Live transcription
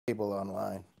people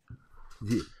online.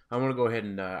 Yeah. I'm gonna go ahead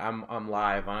and I'm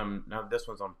live. I'm now this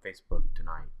one's on Facebook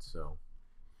tonight, so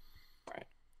Right.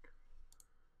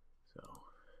 so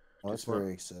Well, that's just let,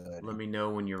 very exciting. let me know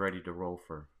when you're ready to roll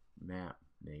for map,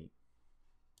 Nate.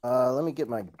 Let me get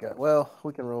my gut. Well,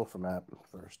 we can roll for map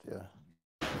first, yeah.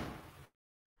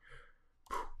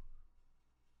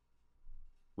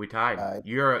 We tied. Tied.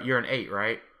 You're an 8,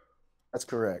 right? That's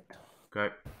correct.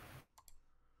 Okay.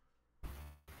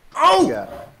 Oh! Yeah.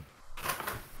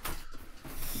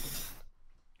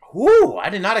 Whoo! I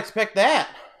did not expect that.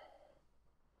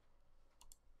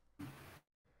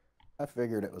 I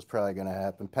figured it was probably going to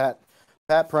happen. Pat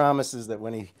promises that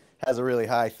when he has a really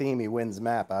high theme, he wins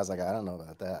map. I was like, I don't know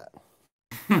about that.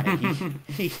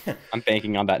 I'm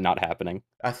banking on that not happening.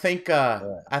 I think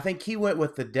he went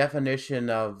with the definition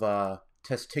of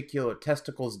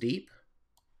testicles deep.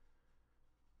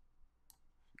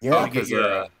 Yeah, You get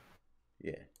your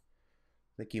yeah.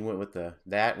 I think he went with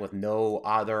that with no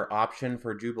other option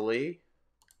for Jubilee.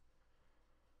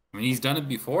 I mean, he's done it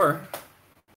before.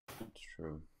 That's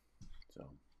true. So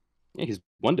Yeah, he's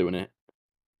one doing it.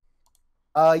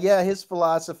 yeah, his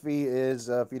philosophy is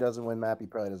if he doesn't win map, he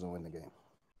probably doesn't win the game.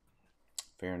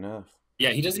 fair enough. Yeah,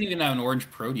 he doesn't even have an orange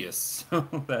Proteus. So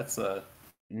that's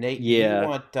Nate,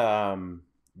 Yeah.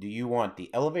 do you want the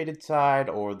elevated side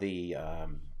or the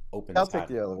open I'll side?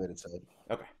 take the elevated side.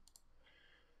 Okay.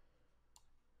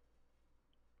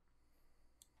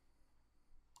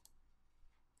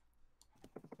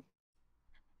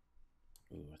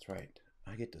 Ooh, that's right.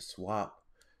 I get to swap.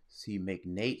 See, make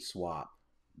Nate swap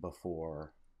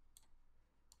before.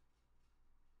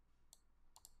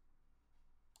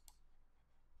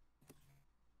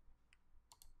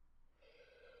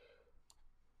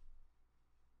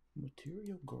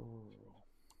 Material Girl.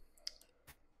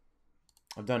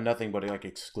 I've done nothing but like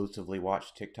exclusively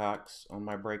watch TikToks on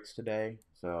my breaks today,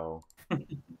 so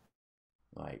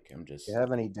like I'm just. Do you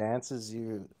have any dances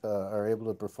you are able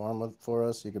to perform for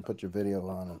us? You can put your video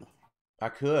on and I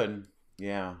could,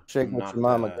 yeah. shake I'm what not, your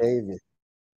mama gave you.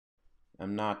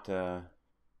 I'm not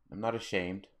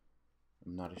ashamed.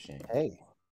 I'm not ashamed. Hey,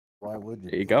 why would you?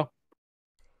 There you go.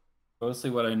 mostly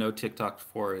what I know TikTok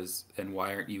for is, and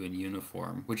why aren't you in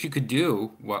uniform? Which you could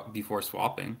do before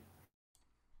swapping.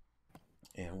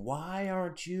 And why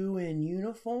aren't you in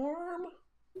uniform?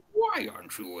 Why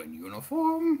aren't you in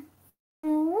uniform?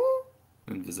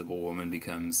 Invisible Woman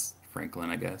becomes Franklin,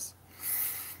 I guess.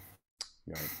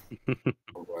 Right.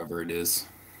 Or whoever it is.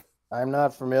 I'm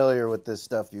not familiar with this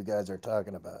stuff you guys are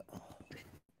talking about.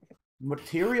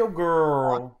 Material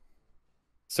Girl.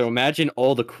 So imagine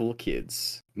all the cool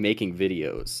kids making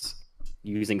videos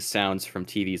using sounds from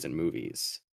TVs and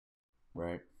movies.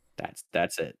 Right.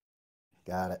 That's it.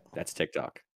 Got it. That's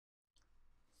TikTok.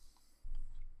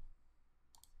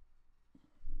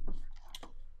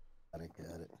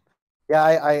 Got it.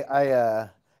 Yeah,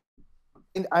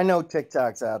 I know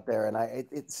TikTok's out there, and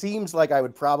it seems like I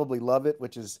would probably love it,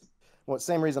 which is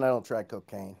same reason I don't try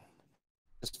cocaine.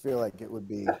 Just feel like it would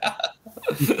be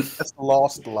just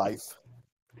lost life,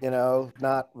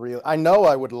 not real. I know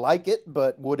I would like it,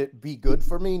 but would it be good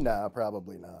for me? Nah,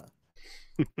 probably not.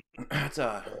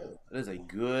 That is a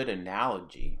good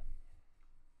analogy.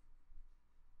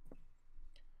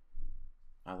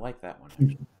 I like that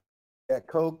one. Yeah,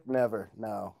 coke never.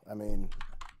 No, I mean,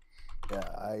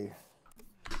 yeah,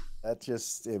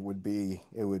 it would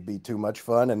be too much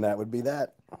fun, and that would be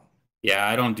that. Yeah,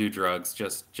 I don't do drugs,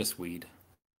 just weed.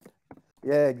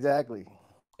 Yeah, exactly.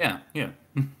 Yeah. You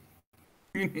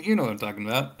know what I'm talking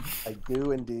about. I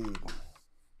do indeed.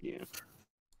 Yeah.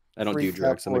 I don't do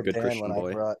drugs. I'm a good Christian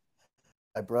boy.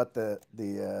 I brought the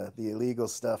illegal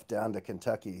stuff down to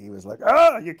Kentucky. He was like,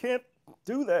 you can't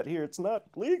do that here. It's not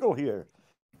legal here.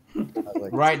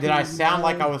 Like, right? Did I sound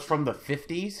like I was from the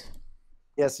 50s?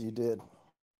 Yes, you did.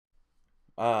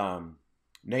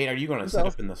 Nate, are you going to set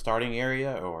up in the starting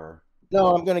area or?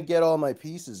 No, I'm going to get all my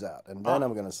pieces out, and then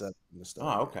I'm going to set up in the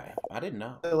starting Oh, okay. I didn't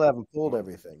know. I still haven't pulled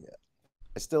everything yet.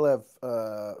 I still have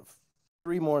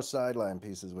 3 more sideline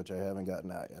pieces, which I haven't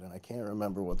gotten out yet, and I can't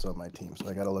remember what's on my team, so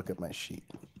I got to look at my sheet.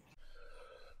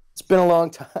 It's been a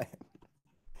long time.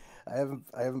 I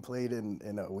haven't played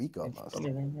in a week almost.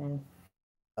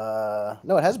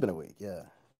 No, it has been a week. Yeah.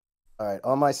 All right,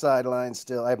 on my sideline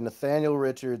still, I have Nathaniel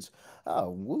Richards.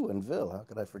 Oh, Woo and Ville. How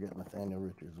could I forget Nathaniel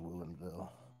Richards, Woo and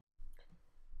Ville?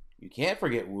 You can't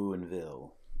forget Woo and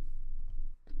Ville.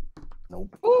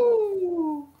 Nope.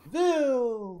 Woo!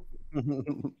 Ville!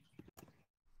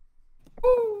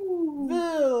 Woo!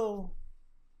 Ville!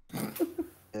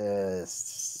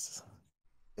 Yes.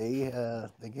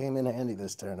 they came in handy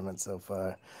this tournament so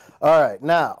far. All right,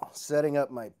 now setting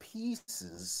up my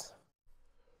pieces.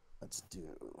 Let's do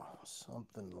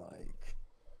something like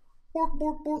Bork,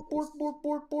 bork, bork, bork, bork,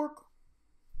 bork, bork.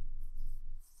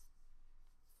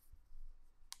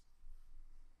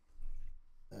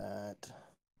 that.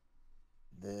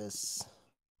 This,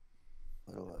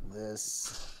 little of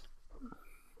this,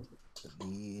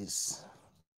 these.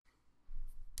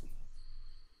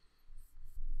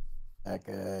 That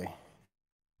guy.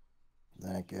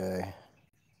 That guy.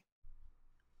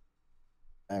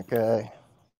 That guy.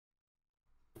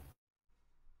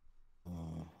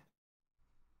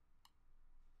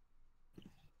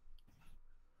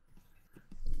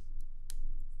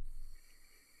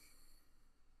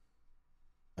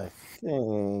 I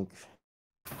think.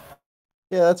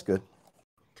 Yeah, that's good.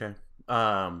 Okay.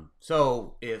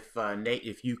 So if Nate,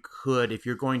 if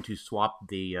you're going to swap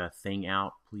the thing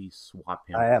out, please swap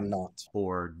him. I am not.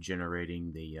 For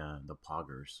generating the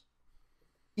poggers.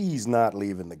 He's not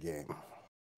leaving the game.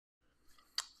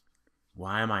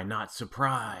 Why am I not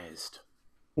surprised?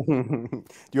 Do you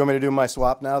want me to do my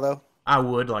swap now, though? I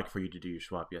would like for you to do your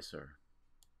swap, yes, sir.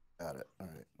 Got it. All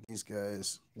right. These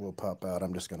guys will pop out.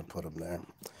 I'm just going to put them there.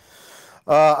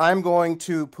 I'm going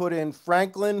to put in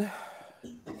Franklin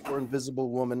for Invisible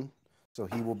Woman, so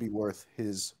he will be worth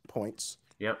his points.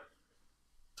 Yep.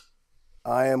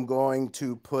 I am going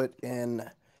to put in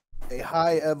a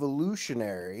High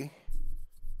Evolutionary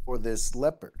for this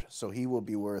Leopard, so he will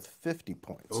be worth 50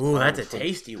 points. Ooh, that's a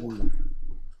tasty one.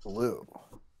 Blue.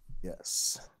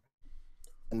 Yes.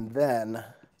 And then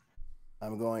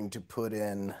I'm going to put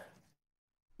in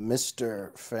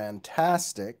Mr.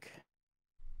 Fantastic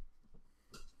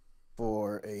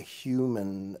for a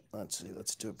human. Let's see,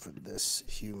 let's do it for this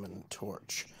Human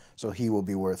Torch. So he will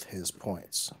be worth his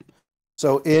points.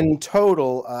 So in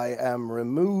total, I am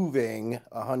removing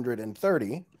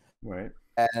 130. Right.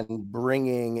 And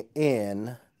bringing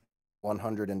in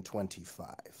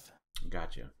 125.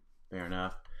 Gotcha. Fair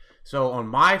enough. So on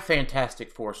my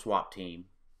Fantastic Four swap team.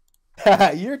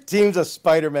 Your team's a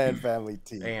Spider-Man family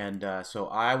team. And so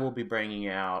I will be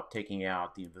taking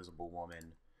out the Invisible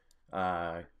Woman.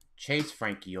 Chase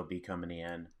Frankie will be coming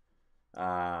in.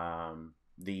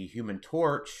 The Human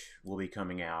Torch will be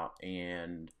coming out.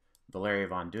 And Valeria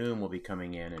Von Doom will be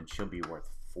coming in, and she'll be worth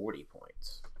 40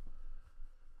 points.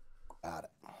 Got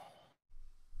it.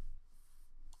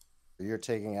 So you're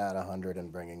taking out 100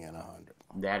 and bringing in 100.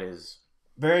 That is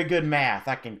very good math.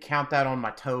 I can count that on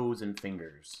my toes and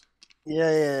fingers.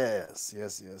 Yes.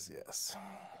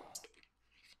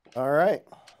 All right.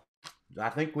 I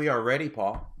think we are ready,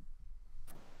 Paul.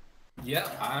 Yeah,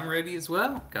 I'm ready as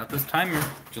well. Got this timer.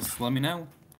 Just let me know.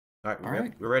 All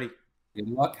right, we're ready. Good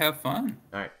luck. Have fun.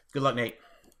 All right. Good luck, Nate.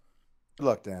 Good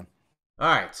luck, Dan. All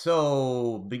right,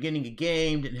 so beginning of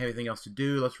game, didn't have anything else to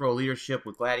do. Let's roll leadership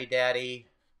with Gladdy Daddy.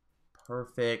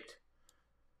 Perfect.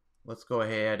 Let's go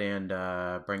ahead and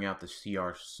bring out the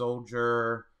CR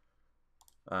Soldier.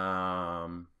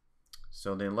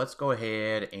 So then let's go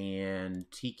ahead and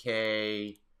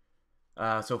TK.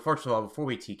 So first of all, before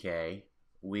we TK,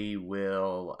 we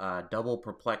will double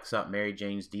perplex up Mary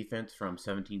Jane's defense from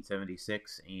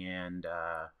 1776 and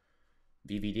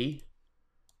VVD.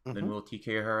 Mm-hmm. Then we'll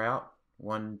TK her out.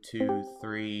 1, 2,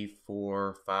 3,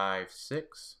 4, 5,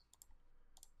 6.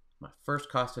 My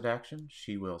first costed action,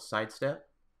 she will sidestep.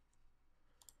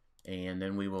 And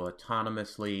then we will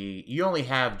autonomously... You only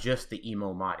have just the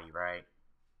Emo Madi, right?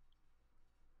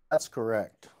 That's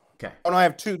correct. Okay. Oh, no, I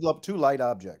have two light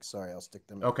objects. Sorry, I'll stick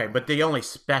them in. Okay, but the only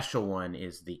special one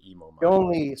is the Emo Madi. The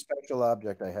only special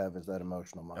object I have is that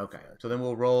emotional modifier. Okay, so then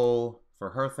we'll roll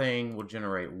for her thing. We'll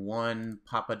generate 1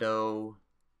 Papado.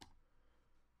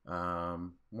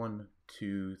 1,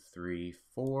 2, 3,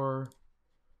 4.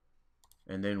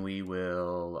 And then we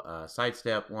will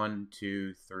sidestep 1,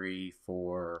 2, 3,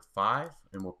 4, 5.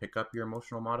 And we'll pick up your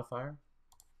emotional modifier.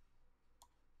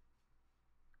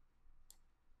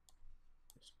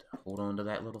 Just hold on to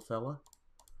that little fella.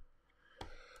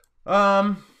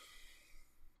 And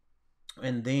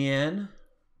then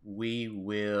we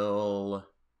will...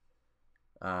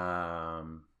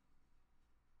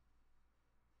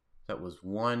 that was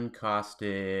 1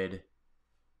 costed.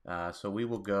 So we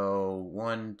will go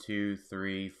 1, 2,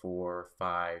 3, 4,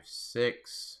 5,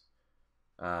 6.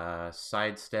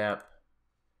 Sidestep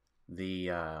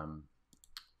the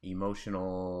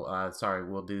emotional.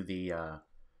 We'll do the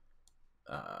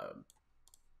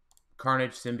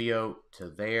Carnage symbiote to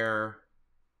there.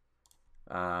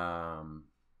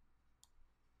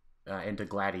 Into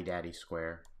Gladdy Daddy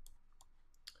Square.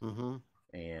 Mm-hmm.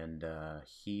 And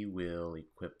he will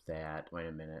equip that. Wait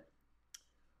a minute.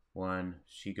 1.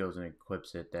 She goes and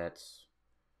equips it. That's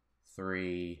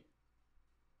 3.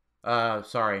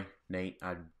 Sorry, Nate.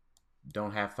 I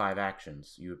don't have 5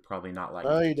 actions. You would probably not like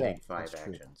No, me you to don't. take 5 That's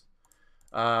true. actions.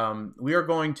 We are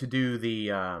going to do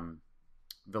the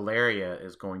Valeria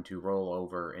is going to roll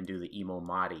over and do the Emo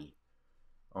Madi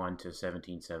onto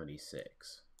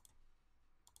 1776.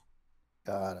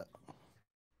 Got it.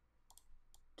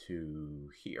 To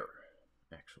here,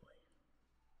 actually.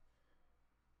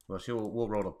 Well, we'll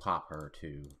roll to pop her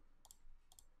too.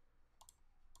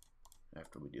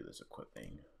 After we do this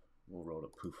equipping, we'll roll to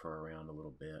poof her around a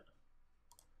little bit.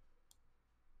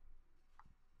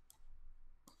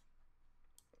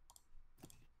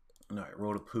 All right,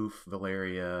 roll to poof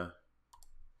Valeria.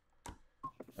 All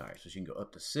right, so she can go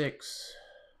up to 6.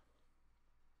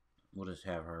 We'll just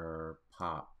have her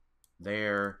pop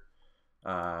there.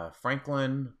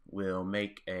 Franklin will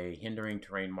make a hindering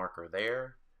terrain marker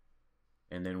there,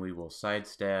 and then we will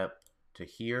sidestep to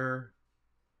here,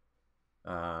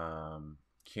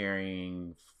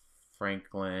 carrying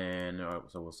Franklin.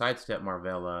 So we'll sidestep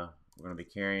Marvella. We're going to be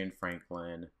carrying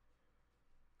Franklin.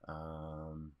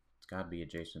 It's got to be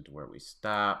adjacent to where we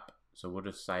stop, so we'll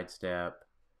just sidestep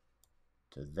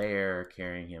to there,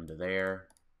 carrying him to there.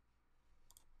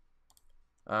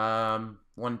 1,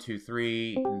 2,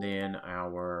 3, and then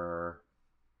our...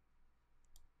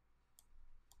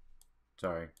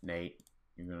 Sorry, Nate.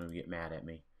 You're going to get mad at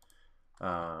me.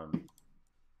 I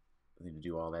need to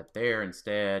do all that there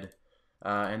instead.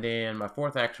 And then my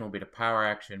 4th action will be to power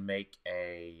action, make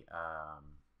a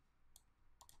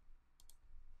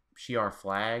Shi'ar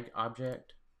flag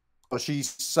object. Well,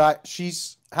 she's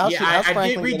how Yeah, how's I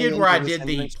Franklin getting redid where I into this did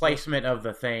the hindering spot? placement of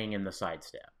the thing in the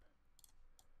sidestep.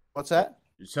 What's that?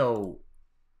 So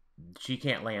she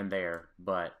can't land there,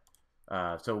 but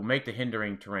so make the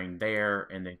hindering terrain there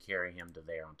and then carry him to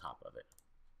there on top of it.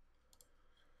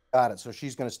 Got it. So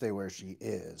she's going to stay where she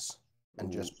is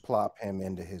and just plop him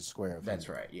into his square of That's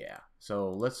hindering. right, yeah. So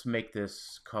let's make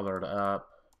this colored up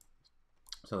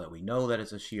so that we know that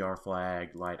it's a Shi'ar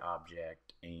flag, light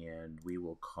object, and we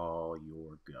will call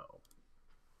your go.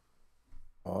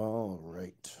 All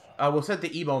right. We'll set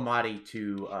the Emo Madi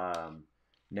to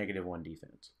 -1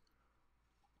 defense.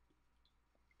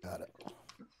 Got it.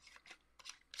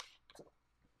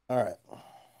 All right.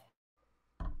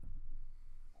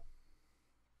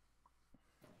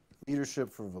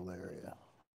 Leadership for Valeria.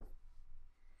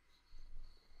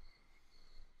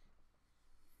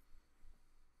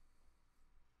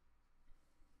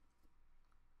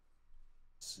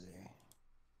 Let's see.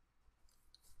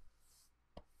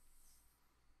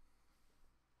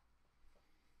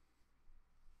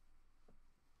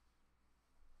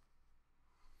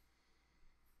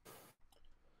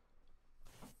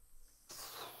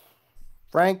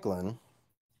 Franklin.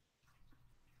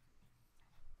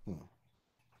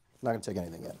 Not going to take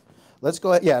anything yet. Let's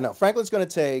go ahead. Yeah, no. Franklin's going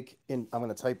to take in. I'm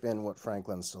going to type in what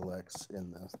Franklin selects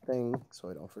in the thing so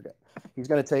I don't forget. He's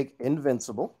going to take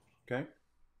Invincible. Okay.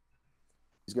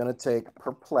 He's going to take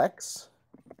Perplex.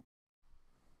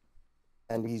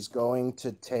 And he's going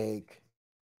to take,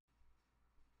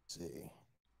 let's see,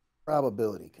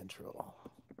 Probability Control.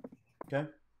 Okay.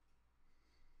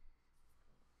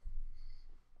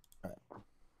 All right.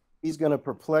 He's going to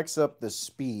perplex up the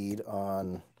speed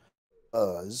on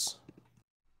Buzz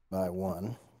by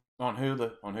 1. On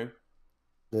who?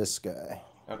 This guy.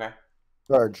 Okay.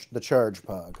 The charge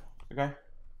pog. Okay.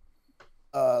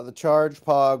 The charge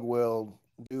pog will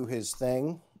do his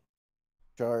thing.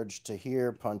 Charge to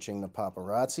here, punching the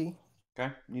paparazzi.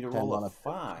 Okay. Need to roll a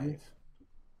 5.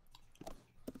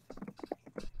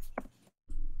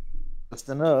 Just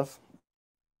enough.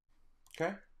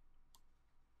 Okay.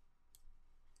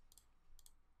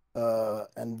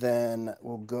 And then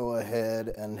we'll go ahead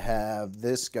and have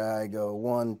this guy go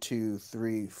 1, 2,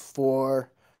 3,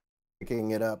 4,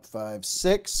 picking it up 5,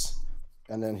 6,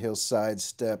 and then he'll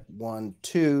sidestep 1,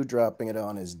 2, dropping it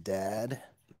on his dad.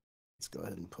 Let's go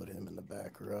ahead and put him in the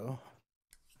back row.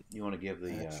 You want to give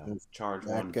the charge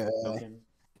that 1 guy. token?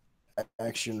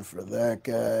 Action for that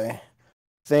guy.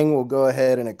 Thing will go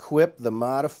ahead and equip the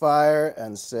modifier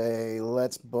and say,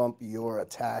 let's bump your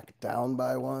attack down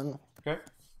by 1. Okay.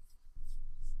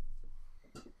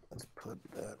 Let's put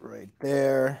that right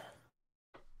there.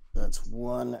 That's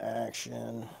 1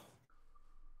 action.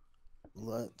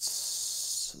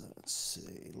 Let's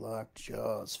see.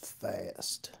 Lockjaw's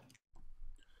fast.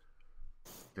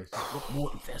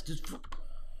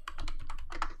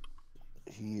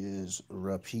 He is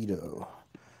rapido.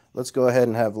 Let's go ahead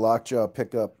and have Lockjaw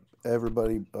pick up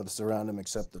everybody that's around him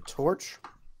except the torch.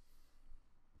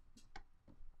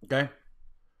 Okay.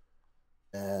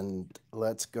 And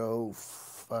let's go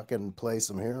fucking play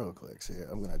some Heroclix here.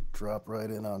 I'm gonna drop right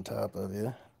in on top of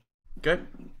you. Good.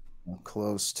 I'm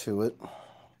close to it.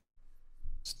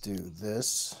 Let's do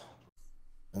this.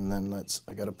 And then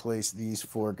I gotta place these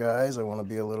 4 guys. I wanna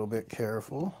be a little bit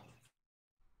careful.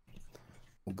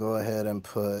 We'll go ahead and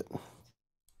put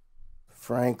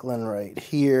Franklin right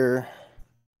here.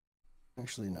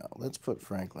 Actually, no, let's put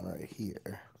Franklin right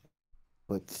here.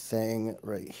 Put Thing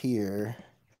right here.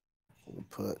 We'll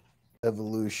put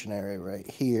Evolutionary right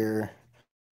here.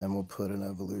 And we'll put an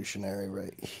Evolutionary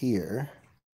right here.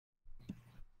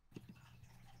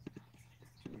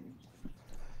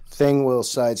 Thing will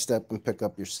sidestep and pick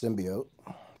up your symbiote.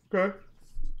 Okay.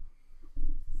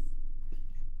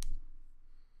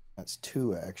 That's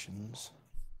 2 actions.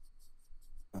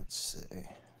 Let's see.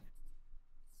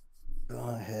 Go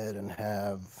ahead and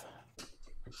have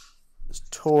this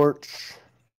torch.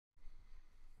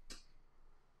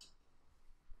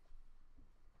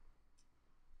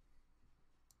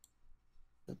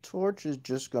 The torch is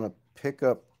just going to pick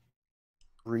up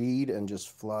Reed and just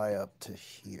fly up to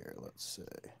here, let's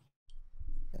say.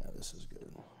 Yeah, this is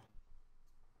good.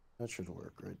 That should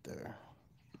work right there.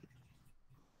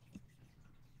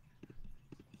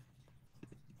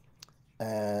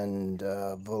 And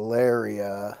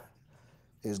Valeria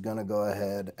is going to go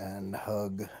ahead and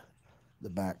hug the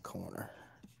back corner.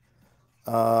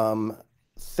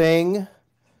 Thing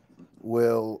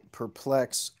will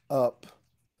perplex up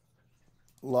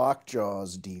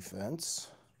Lockjaw's defense.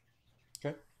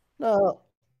 Okay. No.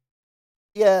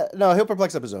 Yeah, no, he'll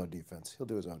perplex up his own defense. He'll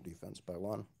do his own defense by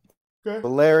 1. Okay.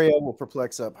 Valeria will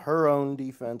perplex up her own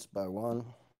defense by 1.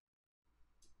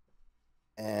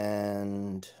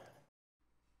 And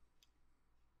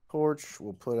Torch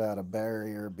will put out a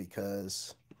barrier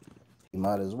because he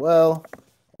might as well.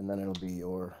 And then it'll be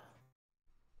your...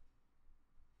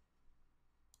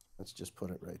 Let's just put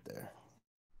it right there.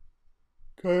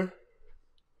 Okay.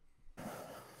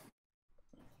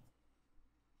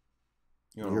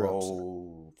 You want to You're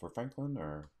roll for Franklin,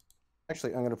 or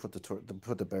actually, I'm going to put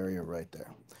the barrier right there.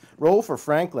 Roll for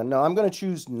Franklin. No, I'm going to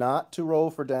choose not to roll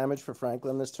for damage for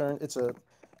Franklin this turn. It's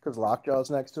because Lockjaw's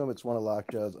next to him. It's one of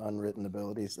Lockjaw's unwritten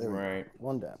abilities. There we go.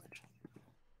 1 damage.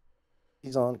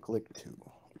 He's on click 2.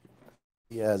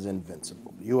 He has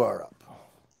invincible. You are up.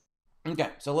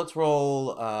 Okay, so let's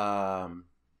roll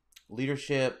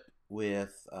leadership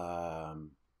with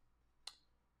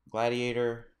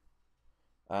Gladiator.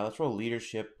 Let's roll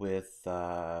leadership with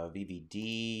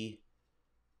VVD.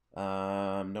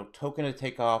 No token to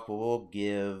take off, but we'll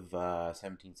give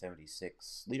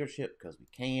 1776 leadership because we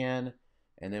can.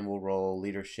 And then we'll roll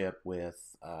leadership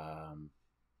with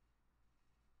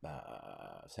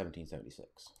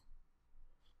 1776.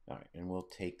 All right, and we'll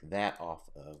take that off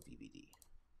of VVD.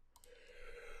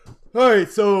 All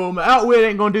right, so my outwit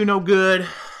ain't going to do no good,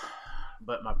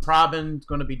 but my probin's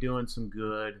going to be doing some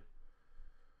good.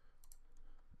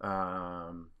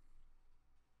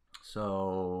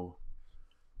 So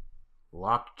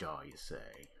Lockjaw, you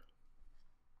say?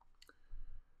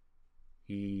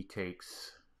 He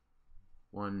takes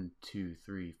 1, 2,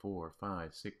 3, 4,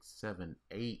 5, 6, 7,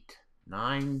 8,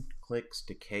 9 clicks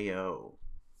to KO.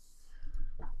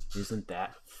 Isn't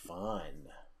that fun?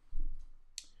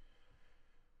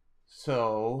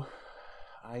 So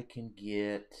I can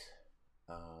get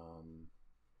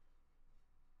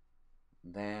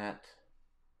that.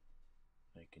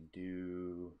 I can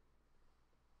do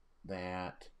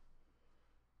that.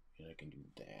 And I can do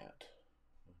that.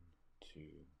 1, 2,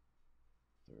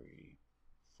 3,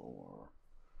 4.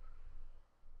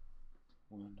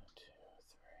 1, 2, 3,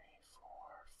 4,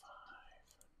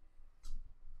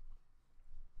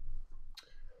 5.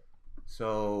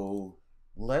 So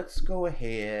let's go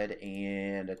ahead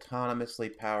and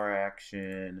autonomously power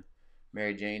action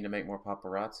Mary Jane to make more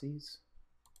paparazzis.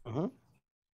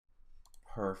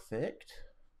 Perfect.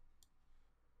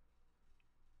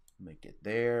 Make it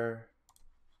there.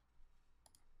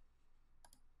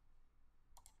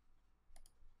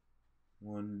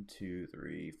 One, two,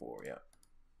 three, 4. Yep.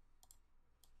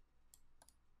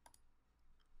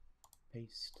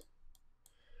 Paste.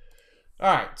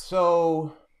 All right,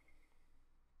 so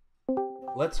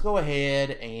let's go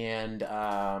ahead and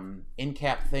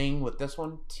in-cap thing with this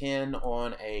one. 10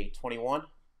 on a 21.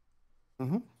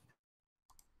 It's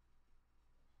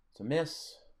a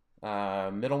miss.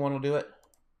 Middle one will do it.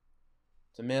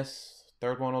 It's a miss.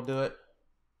 Third one will do it.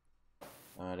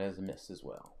 It is a miss as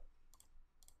well.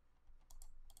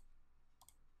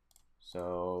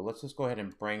 So let's just go ahead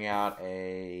and bring out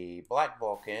a Black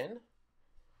Vulcan.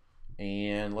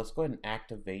 And let's go ahead and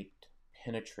activate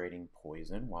Penetrating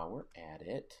Poison while we're at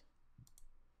it.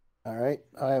 All right.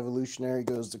 High evolutionary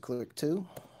goes to click 2.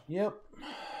 Yep.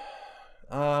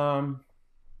 And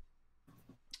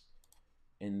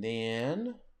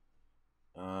then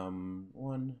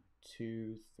 1,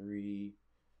 2, 3,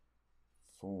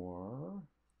 4.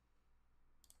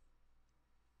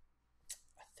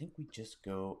 I think we just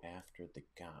go after the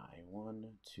guy. 1,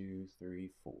 2, 3,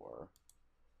 4.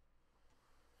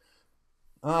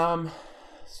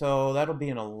 So that'll be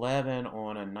an 11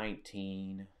 on a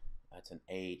 19. That's an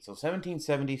 8. So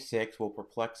 1776 will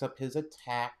perplex up his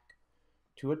attack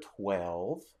to a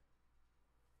 12.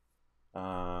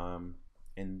 And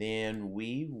then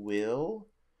we will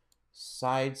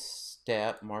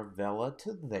sidestep Marvella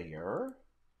to there.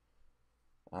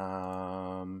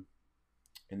 And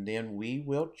then we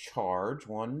will charge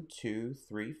 1, 2,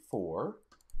 3, 4.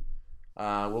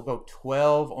 We'll go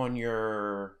 12 on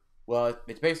your. Well,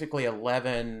 it's basically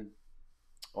 11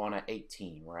 on an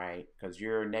 18, right? Because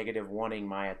you're negative wanting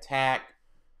my attack.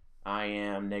 I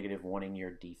am negative wanting your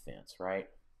defense, right?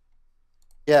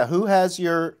 Yeah. Who has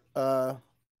your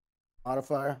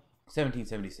modifier?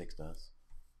 1776 does.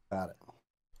 Got it.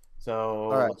 So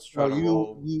All right. let's try to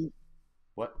roll.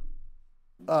 What?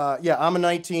 Yeah, I'm a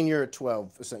 19. You're a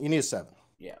 12. So you need a 7.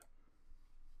 Yeah.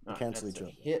 Cancel That's each a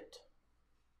other. hit.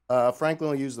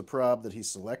 Franklin will use the prob that he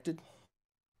selected.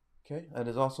 Okay, that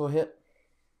is also a hit.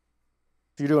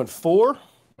 If you're doing 4,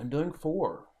 I'm doing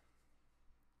 4.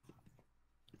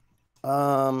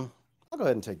 I'll go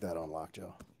ahead and take that on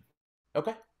Lockjaw.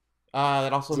 Okay.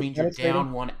 That also Is it means you're penetrating?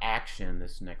 down 1 action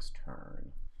this next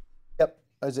turn. Yep.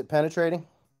 Is it penetrating?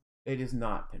 It is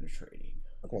not penetrating.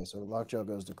 Okay, so Lockjaw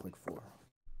goes to click 4.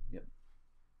 Yep.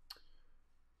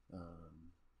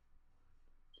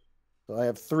 So I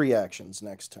have 3 actions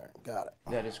next turn. Got it.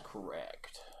 That is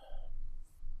correct.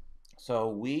 So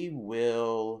we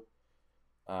will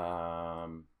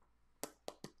go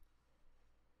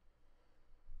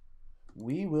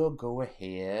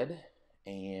ahead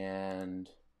and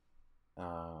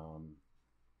I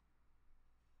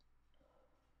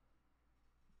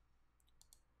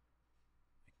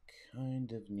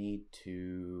kind of need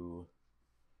to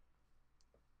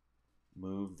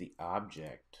move the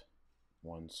object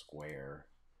 1 square.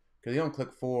 Because you don't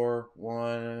click 4.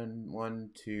 1,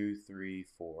 2, 3,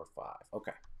 4, 5.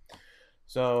 Okay.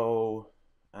 So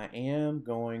I am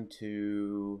going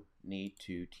to need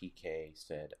to TK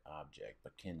said object.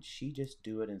 But can she just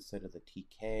do it instead of the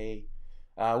TK?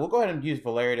 We'll go ahead and use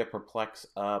Valeria to perplex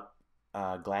up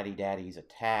Gladdy Daddy's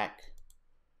attack.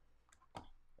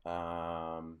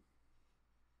 And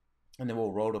then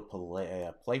we'll roll to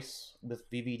place with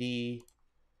VVD.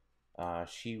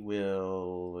 She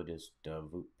will just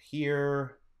voop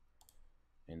here.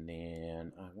 And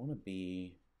then I want to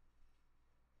be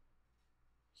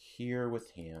here with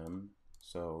him.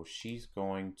 So she's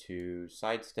going to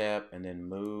sidestep and then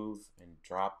move and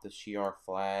drop the Shi'ar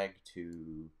flag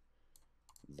to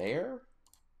there.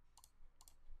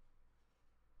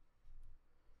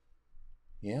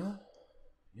 Yeah.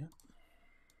 Yep.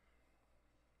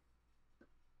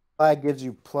 Flag gives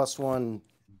you +1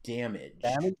 damage.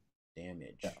 Yeah.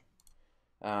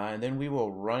 And then we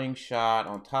will running shot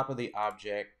on top of the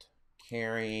object,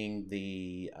 carrying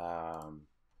the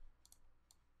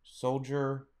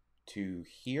soldier to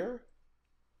here.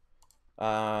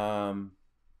 And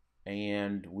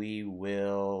we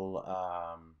will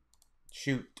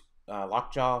shoot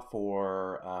Lockjaw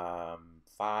for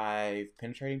 5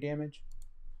 penetrating damage.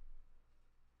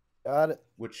 Got it.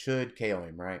 Which should KO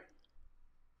him, right?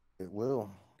 It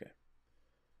will. Okay.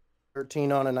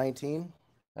 13 on a 19.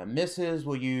 Misses.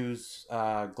 We'll use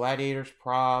Gladiator's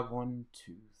prob. 1,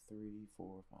 2, 3,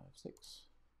 4, 5, 6.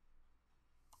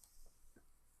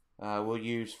 We'll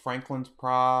use Franklin's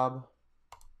prob.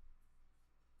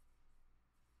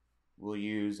 We'll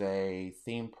use a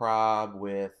theme prob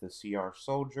with the CR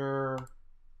soldier.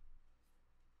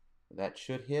 That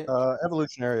should hit.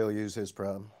 Evolutionary will use his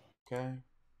prob. Okay.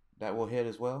 That will hit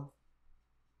as well.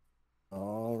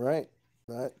 All right.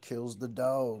 That kills the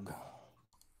dog.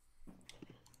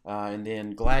 And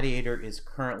then Gladiator is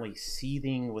currently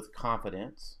seething with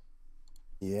confidence.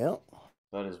 Yeah.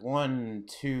 That is 1,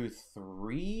 2,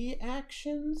 3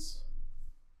 actions.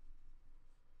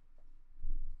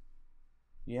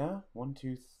 Yeah, 1,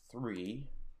 2, 3.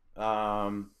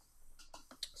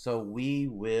 So we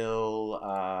will.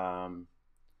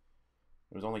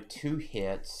 There's only 2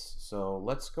 hits, so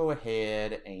let's go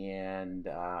ahead and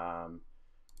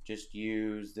just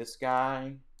use this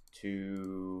guy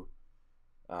to.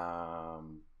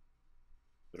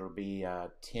 It'll be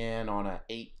 10 on a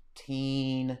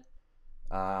 18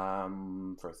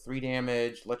 for 3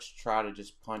 damage. Let's try to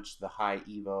just punch the high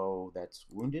Evo that's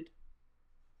wounded.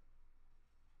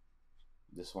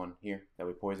 This one here that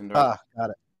we poisoned. Ah, got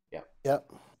it. Yeah.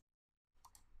 Yep.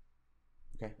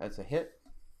 Okay, that's a hit.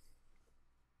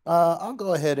 I'll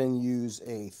go ahead and use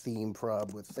a theme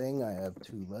prob with thing. I have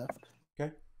 2 left.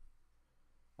 Okay.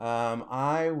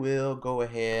 I will go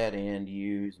ahead and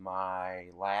use my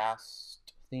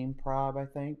last theme prob, I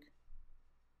think.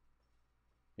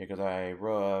 Yeah, because I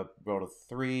rolled a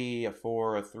 3, a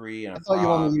 4, a 3, and a I thought you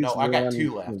only prob. used No, I got one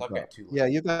 2 left. theme I've prob. got 2 left. Yeah,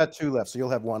 you got 2 left, so you'll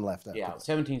have 1 left after Yeah, that.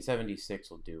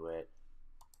 1776 will do it.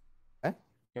 Okay.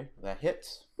 Okay, that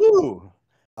hits. Woo!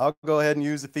 I'll go ahead and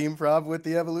use the theme prob with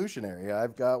the evolutionary.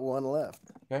 I've got 1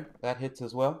 left. Okay, that hits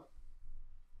as well.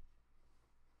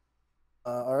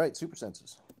 All right, super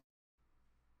senses.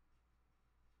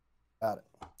 Got it.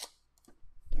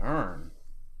 Darn.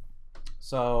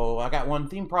 So I got 1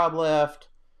 theme prob left.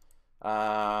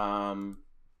 I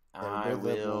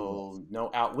will no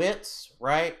outwits,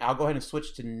 right? I'll go ahead and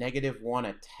switch to -1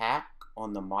 attack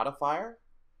on the modifier.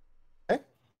 Okay.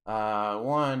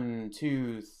 1,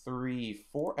 2, 3,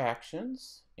 4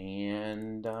 actions,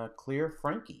 and clear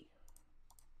Frankie.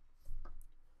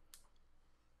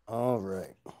 All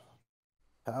right.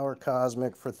 Power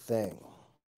cosmic for thing.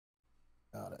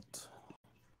 Got it.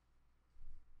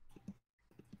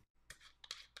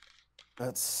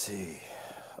 Let's see.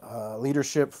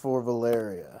 Leadership for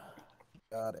Valeria.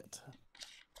 Got it.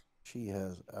 She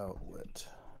has outwit.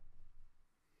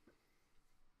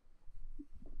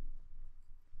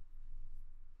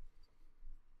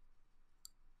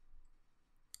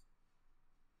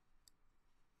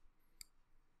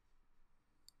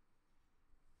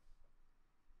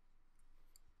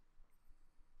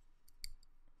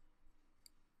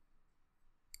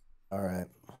 All right.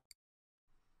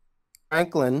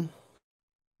 Franklin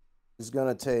is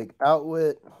going to take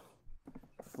outwit,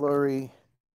 flurry,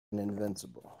 and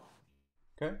invincible.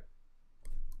 Okay.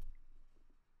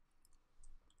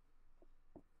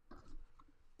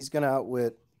 He's going to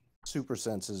outwit super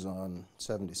senses on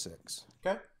 76.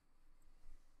 Okay.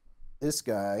 This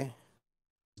guy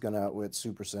is going to outwit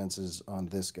super senses on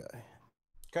this guy.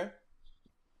 Okay.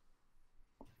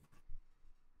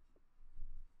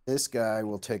 This guy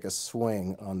will take a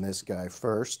swing on this guy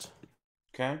first.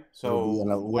 Okay. It'll So be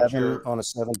an 11 on a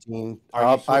 17.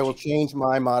 I will change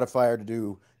my modifier to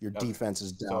do your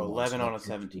defenses down. So 11 on a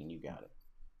 17. You got it.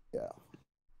 Yeah.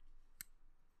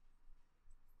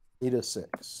 Need a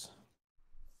 6.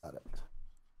 Got it.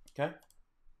 Okay.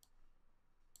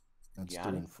 That's 2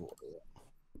 and 4.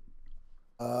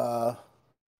 Yeah.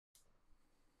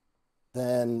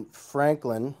 Then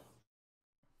Franklin.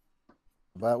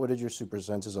 About what did your super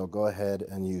senses? I'll go ahead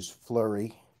and use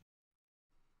flurry.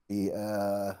 Be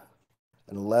an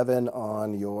 11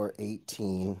 on your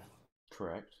 18.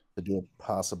 Correct. To do a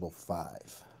possible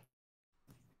 5.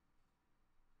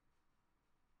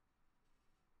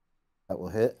 That will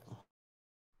hit.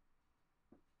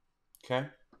 Okay.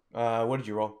 What did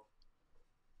you roll?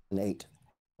 An 8.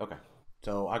 Okay.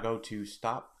 So I go to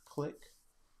stop click.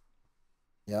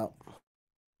 Yep.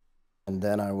 And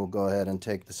then I will go ahead and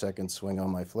take the second swing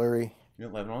on my flurry.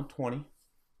 11 on 20.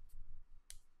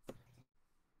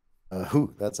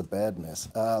 That's a bad miss.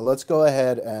 Let's go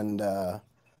ahead and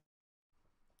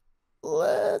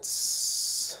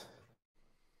let's.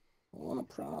 I want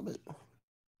to prob it.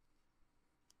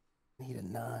 Need a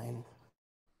 9.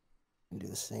 And do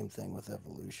the same thing with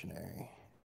evolutionary.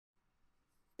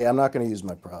 Yeah, I'm not going to use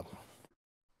my prob.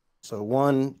 So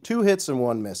 2 hits and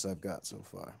 1 miss I've got so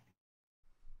far.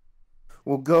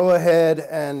 We'll go ahead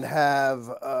and have,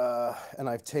 and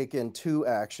I've taken 2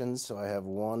 actions, so I have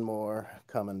 1 more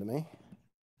coming to me.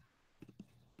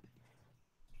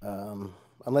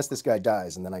 Unless this guy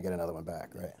dies, and then I get another one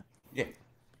back, right? Yeah.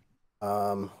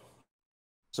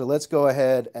 So let's go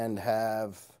ahead and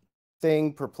have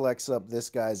Thing perplex up this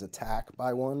guy's attack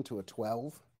by 1 to a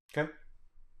 12. Okay.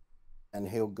 And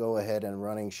he'll go ahead and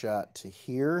running shot to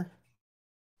here.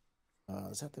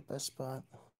 Is that the best spot?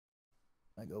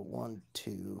 I go 1,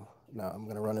 2. No, I'm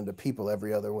going to run into people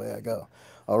every other way I go.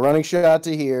 I'll running shot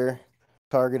to here,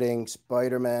 targeting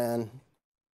Spider-Man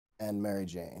and Mary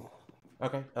Jane.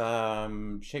 Okay.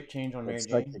 Shape change on Mary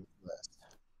Jane.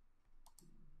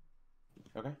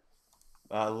 Okay.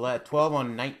 12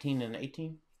 on 19 and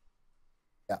 18.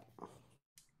 Yeah.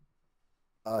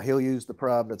 He'll use the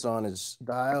prob that's on his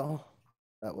dial.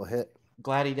 That will hit.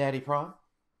 Gladdy Daddy prob.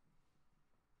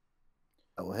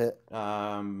 That will hit.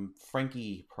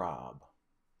 Frankie prob.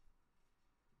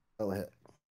 That will hit.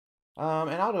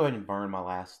 And I'll go ahead and burn my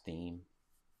last theme.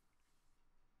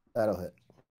 That'll hit.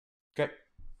 Okay.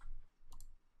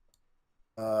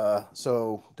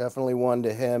 So definitely 1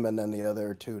 to him, and then the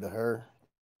other 2 to her.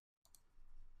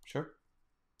 Sure.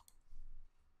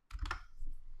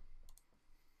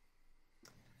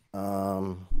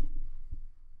 I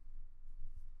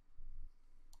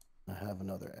have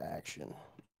another action.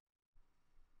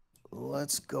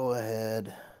 Let's go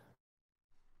ahead.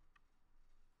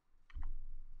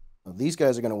 These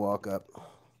guys are going to walk up.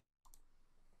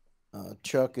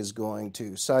 Chuck is going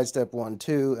to sidestep 1,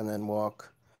 2, and then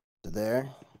walk to there.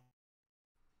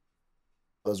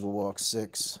 Those will walk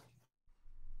 6.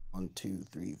 1, 2,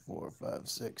 3, 4, 5,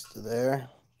 6 to there.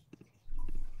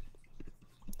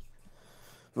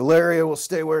 Valeria will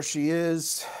stay where she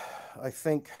is. I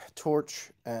think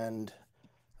Torch, and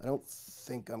I don't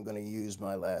think I'm going to use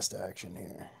my last action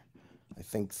here. I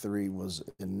think 3 was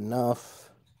enough.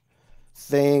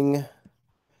 Thing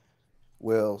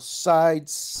will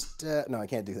sidestep. No, I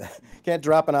can't do that. Can't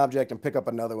drop an object and pick up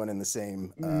another one in the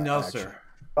same No, action. sir.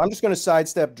 I'm just going to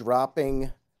sidestep,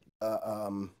 dropping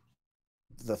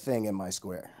the thing in my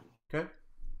square. Okay.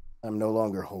 I'm no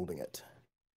longer holding it.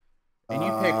 And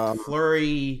you picked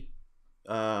Flurry.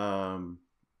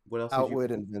 What else?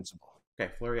 Outwit Invincible.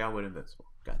 Okay, Flurry, Outwit, Invincible.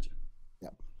 Gotcha. Yeah.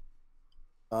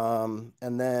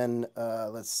 And then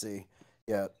let's see.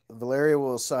 Yeah, Valeria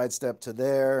will sidestep to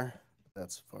there.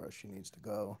 That's as far as she needs to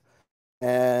go.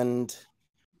 And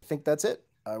I think that's it.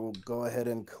 I will go ahead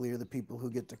and clear the people who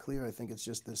get to clear. I think it's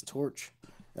just this Torch.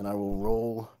 And I will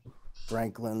roll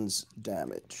Franklin's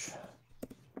damage.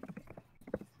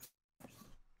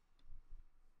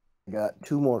 I got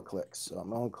 2 more clicks, so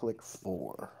I'm on click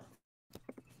 4.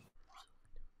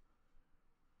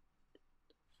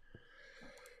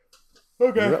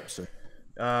 Okay. You're up, sir.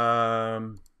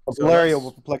 So Valeria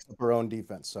will perplex up her own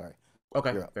defense. Sorry.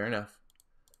 Okay, fair enough.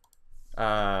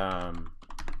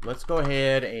 Let's go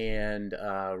ahead and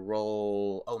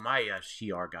roll. Oh, my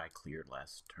Shi'ar guy cleared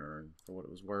last turn for what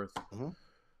it was worth.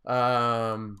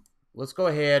 Mm-hmm. Let's go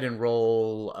ahead and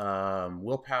roll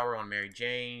willpower on Mary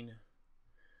Jane.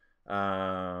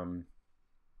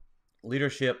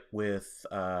 Leadership with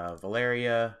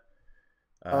Valeria.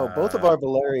 Both of our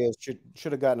Valerias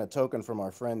should have gotten a token from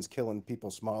our friends killing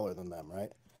people smaller than them, right?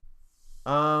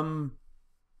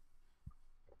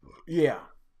 Yeah.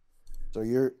 So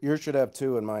yours should have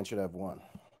 2 and mine should have 1.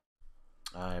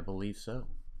 I believe so.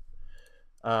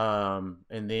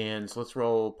 And then so let's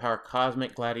roll power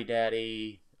cosmic Gladdy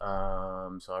Daddy.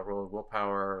 So I rolled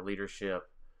willpower, leadership,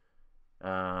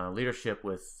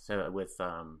 with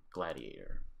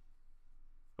gladiator.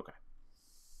 Okay.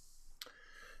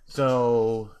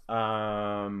 So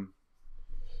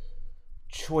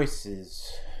choices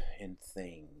and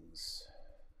things.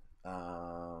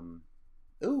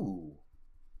 Ooh,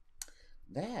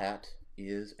 that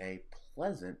is a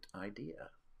pleasant idea.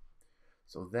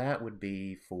 So that would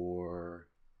be for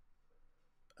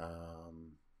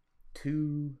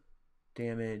 2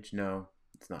 damage. No,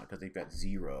 it's not, because they've got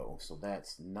 0. So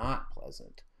that's not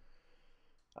pleasant.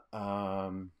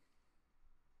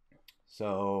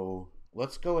 So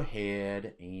let's go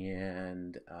ahead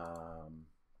and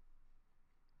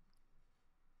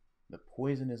the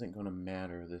poison isn't going to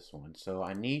matter this one. So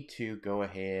I need to go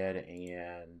ahead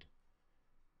and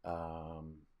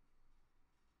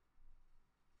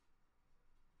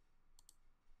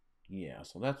yeah,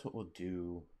 so that's what we'll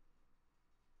do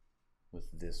with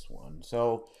this one.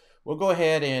 So we'll go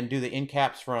ahead and do the end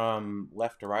caps from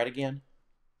left to right again.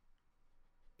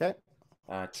 Okay.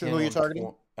 10 who are you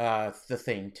targeting? The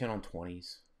thing, 10 on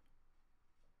 20s.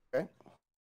 Okay.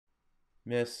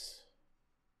 Miss.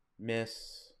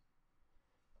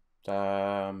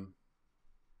 That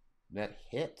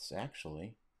hits,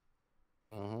 actually.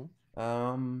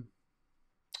 Mm-hmm.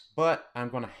 But I'm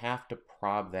going to have to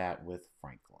prob that with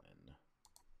Franklin.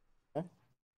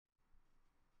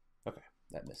 Okay,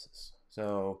 that misses.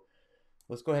 So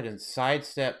let's go ahead and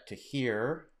sidestep to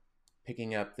here,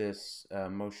 picking up this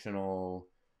emotional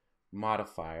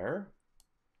modifier.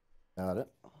 Got it.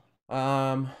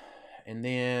 And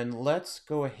then let's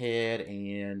go ahead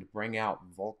and bring out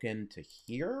Vulcan to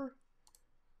here.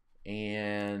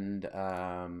 And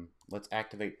let's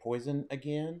activate poison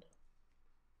again.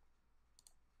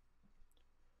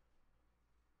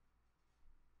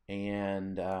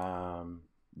 And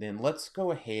then let's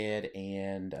go ahead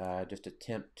and just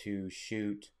attempt to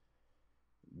shoot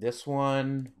this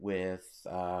one with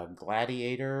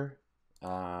Gladiator.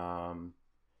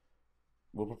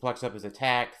 We'll perplex up his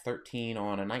attack, 13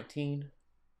 on a 19.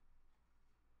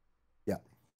 Yeah.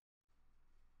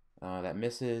 That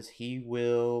misses. He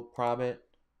will prob it.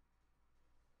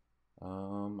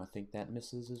 I think that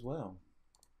misses as well.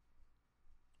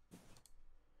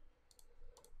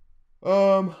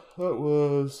 That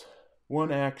was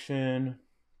one action.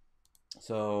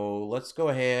 So let's go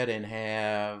ahead and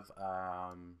have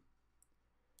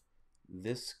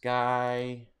this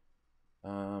guy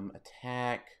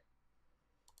Attack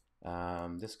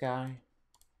this guy.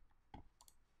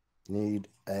 Need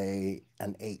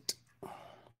an 8.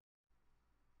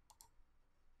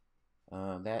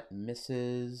 That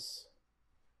misses.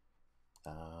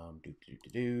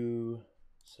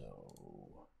 So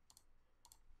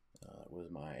that was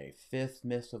my 5th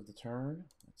miss of the turn.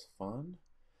 That's fun.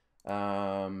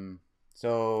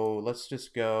 So let's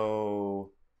just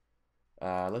go.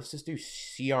 Let's just do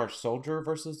CR Soldier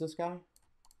versus this guy.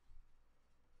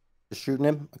 Just shooting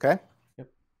him. Okay. Yep.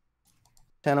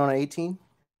 10 on 18.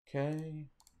 Okay.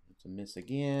 It's a miss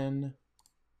again.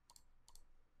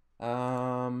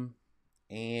 And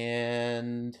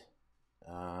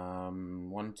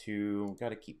 1, 2. Got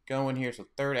to keep going here. So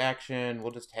third action,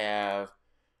 we'll just have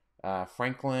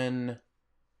Franklin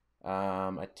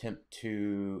attempt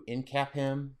to incap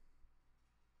him.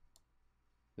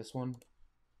 This one.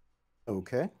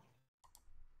 Okay.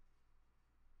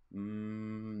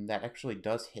 That actually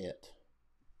does hit.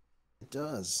 It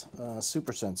does.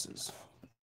 Super senses.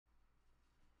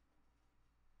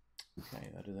 Okay,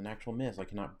 that is an actual miss. I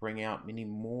cannot bring out many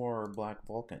more Black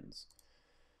Vulcans.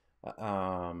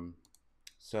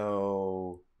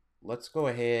 So let's go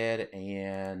ahead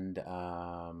and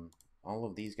all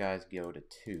of these guys go to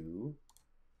 2.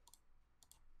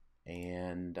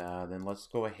 And then let's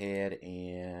go ahead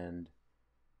and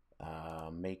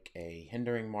make a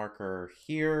hindering marker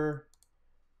here.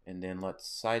 And then let's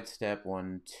sidestep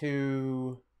 1,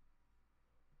 2.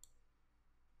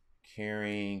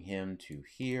 Carrying him to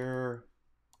here.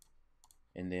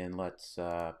 And then let's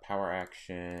power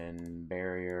action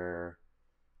barrier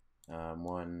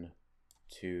 1,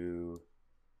 2,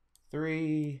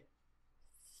 3,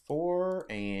 4,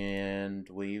 and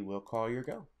we will call your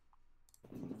go.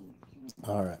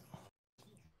 All right.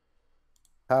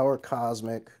 Power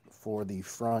Cosmic for the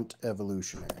front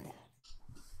evolutionary.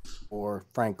 Or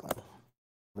Franklin.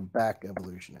 The back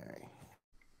evolutionary.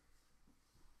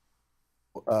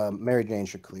 Mary Jane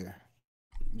should clear.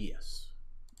 Yes.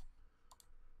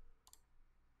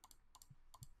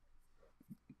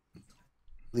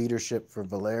 Leadership for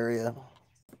Valeria.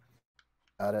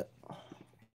 Got it.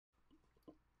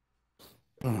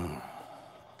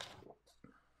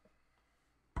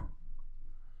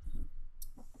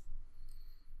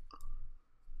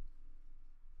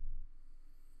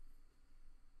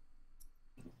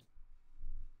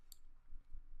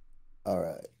 All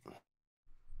right.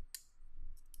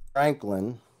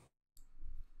 Franklin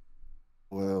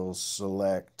will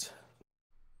select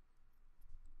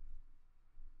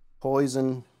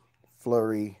Poison,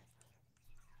 Flurry,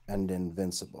 and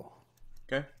Invincible.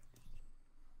 Okay.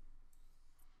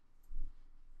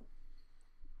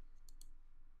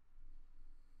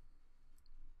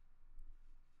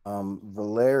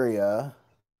 Valeria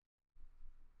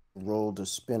rolled to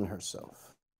spin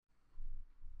herself.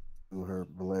 Do her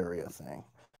Valeria thing.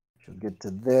 She'll get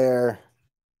to there.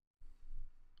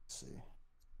 Let's see.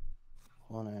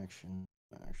 1 action,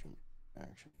 action,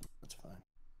 action. That's fine.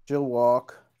 She'll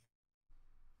walk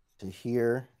to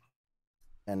here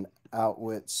and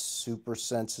outwit super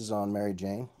senses on Mary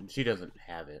Jane. She doesn't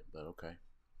have it, but okay.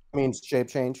 Means shape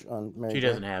change on Mary Jane? She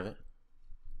doesn't have it.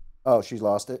 Oh, she's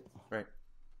lost it? Right.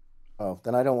 Oh,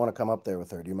 then I don't want to come up there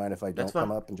with her. Do you mind if I That's don't come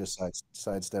fine. up and just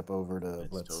sidestep over to,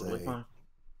 That's let's totally say, fine.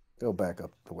 go back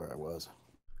up to where I was.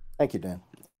 Thank you, Dan.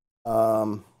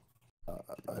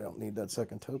 I don't need that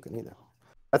second token either.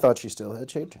 I thought she still had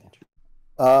shape change.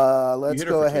 Let's hit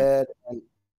her go for 2. ahead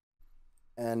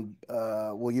and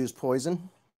we'll use poison.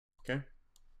 Okay.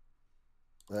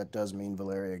 That does mean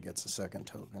Valeria gets a second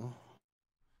token.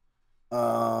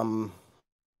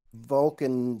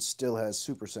 Vulcan still has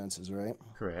super senses, right?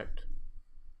 Correct.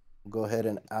 We'll go ahead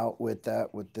and outwit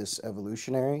that with this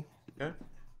evolutionary. Okay.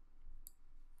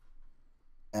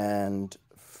 And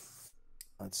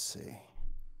let's see.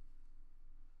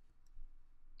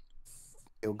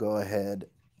 You'll go ahead.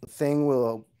 The thing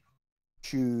will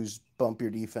choose bump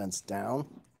your defense down.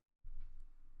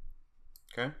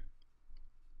 Okay.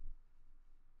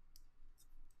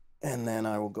 And then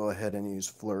I will go ahead and use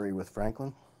Flurry with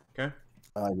Franklin. Okay.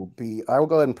 I will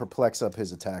go ahead and perplex up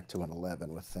his attack to an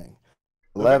 11 with thing.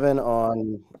 11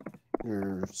 on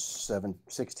your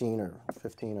 16 or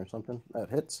 15 or something. That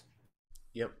hits.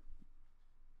 Yep.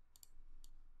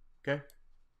 Okay.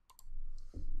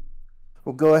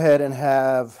 We'll go ahead and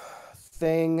have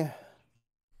thing.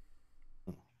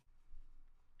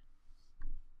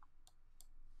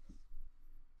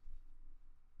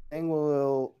 Thing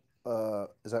will.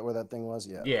 Is that where that thing was?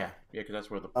 Yeah. Yeah. Yeah, because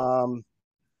that's where the.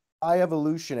 I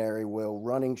evolutionary will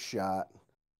running shot.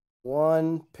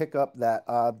 1, pick up that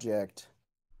object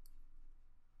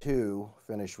 2,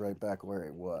 finish right back where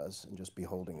he was and just be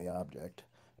holding the object.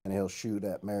 And he'll shoot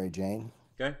at Mary Jane.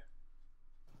 Okay.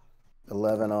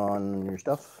 11 on your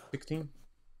stuff. 16.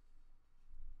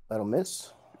 That'll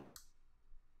miss.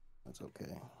 That's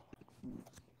okay.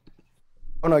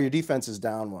 Oh no, your defense is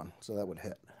down 1, so that would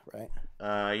hit, right?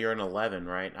 You're an 11,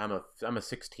 right? I'm a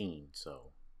 16, so.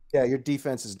 Yeah, your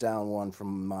defense is down 1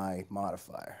 from my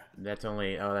modifier. That's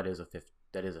only that is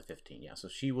a 15, yeah. So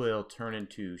she will turn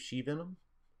into she venom.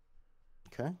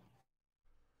 Okay.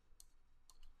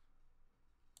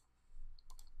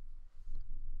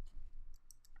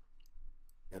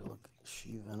 Look,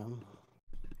 she venom.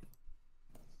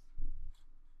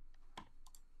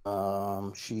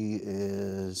 She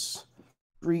is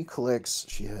 3 clicks.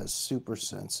 She has super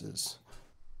senses.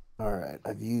 All right,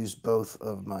 I've used both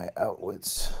of my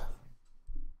outwits.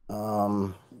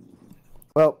 Well,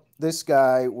 this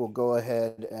guy will go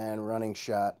ahead and running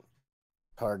shot,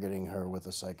 targeting her with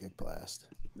a psychic blast.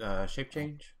 Shape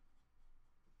change.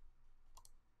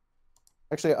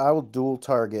 Actually, I will dual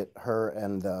target her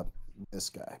and this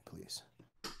guy, please.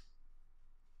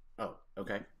 Oh,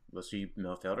 okay. Let's see.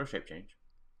 No failed or shape change.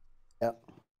 Yep.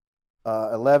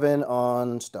 11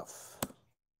 on stuff.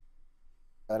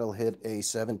 That'll hit a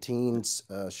 17.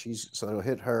 So it'll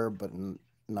hit her, but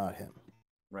not him.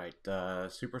 Right.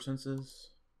 Super senses.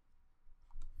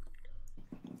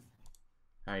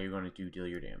 How are you going to deal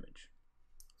your damage?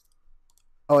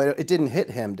 Oh, it didn't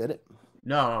hit him, did it?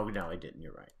 No, it didn't.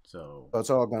 You're right. So it's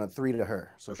all going to 3 to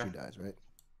her, so okay. She dies, right?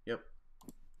 Yep.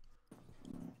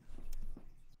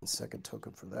 Second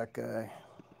token for that guy.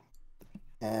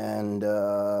 And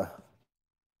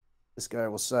this guy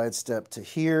will sidestep to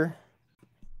here.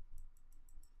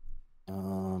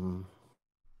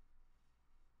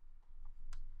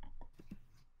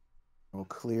 I'll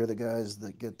clear the guys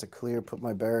that get to clear, put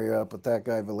my barrier up, but that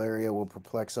guy, Valeria, will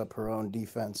perplex up her own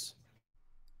defense.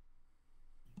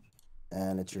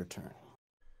 And it's your turn.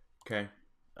 Okay.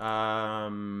 I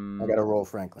got to roll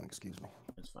Franklin, excuse me.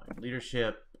 That's fine.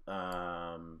 Leadership.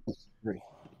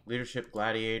 Leadership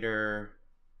gladiator.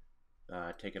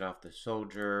 Take it off the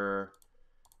soldier.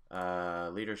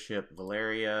 Leadership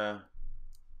Valeria.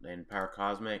 Then power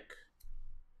cosmic.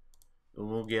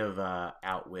 We'll give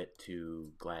outwit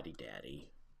to Gladdy Daddy.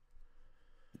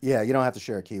 Yeah, you don't have to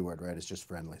share a keyword, right? It's just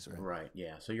friendlies, right? Right,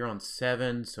 yeah. So you're on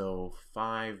 7, so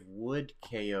 5 would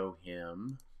KO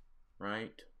him,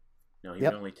 right? No, he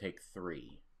would only take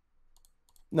 3.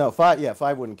 No, 5. Yeah,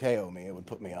 5 wouldn't KO me. It would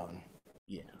put me on.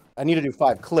 Yeah. I need to do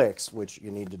 5 clicks, which you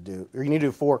need to do, or you need to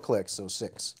do 4 clicks, so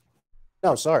 6.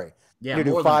 No, sorry. Yeah, you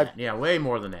more do 5. than that. Yeah, way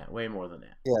more than that. Way more than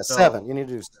that. Yeah, so, 7. You need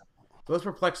to do 7. So let's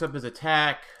perplex up his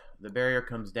attack. The barrier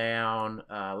comes down.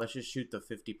 Let's just shoot the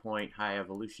 50-point high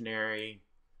evolutionary.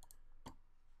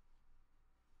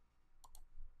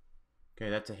 Okay,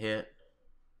 that's a hit.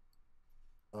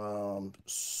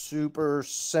 Super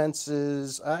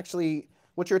senses. Actually,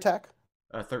 what's your attack?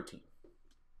 13.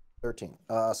 13.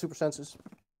 Super senses.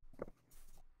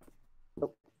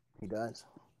 Nope. He dies.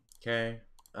 Okay.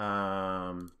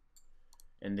 And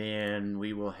then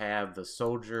we will have the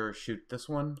soldier shoot this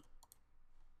one.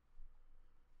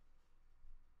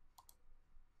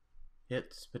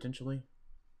 Hits, potentially.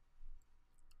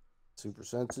 Super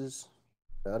senses.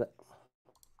 Got it.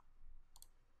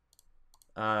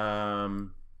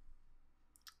 And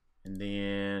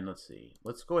then, let's see.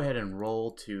 Let's go ahead and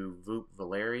roll to Voop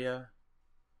Valeria.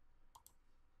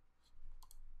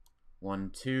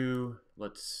 1, 2.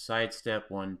 Let's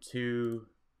sidestep 1, 2.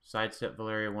 Sidestep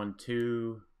Valeria 1,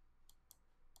 2.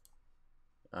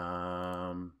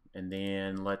 And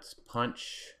then let's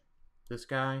punch this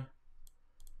guy.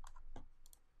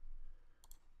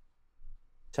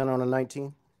 10 on a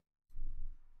 19.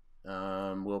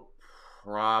 We'll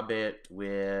prob it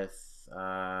with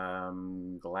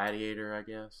Gladiator, I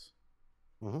guess.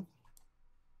 Mm-hmm.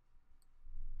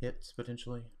 Hits,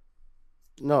 potentially.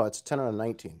 No, it's 10 on a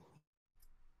 19.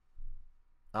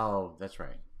 Oh, that's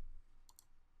right.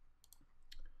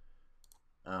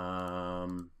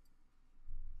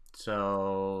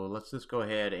 So let's just go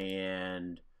ahead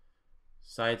and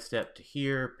sidestep to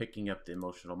here, picking up the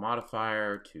emotional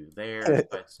modifier to there,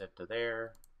 sidestep to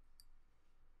there.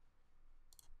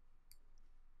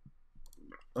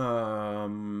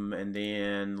 And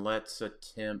then let's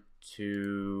attempt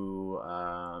to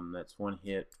that's 1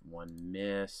 hit, 1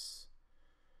 miss.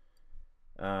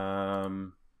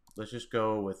 Let's just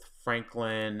go with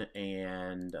Franklin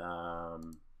and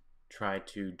try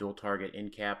to dual target in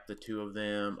cap the 2 of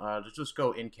them. Let's just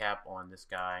go in cap on this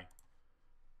guy.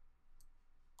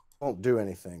 Won't do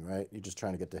anything, right? You're just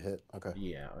trying to get the hit. Okay.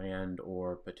 Yeah, and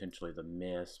or potentially the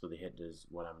miss, but the hit is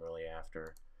what I'm really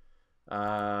after.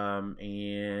 And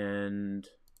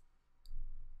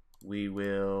we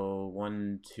will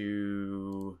 1,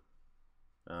 2.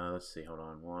 Let's see. Hold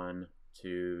on. 1,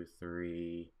 2,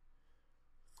 3,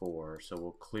 4. So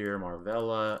we'll clear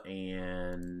Marvella,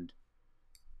 and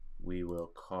we will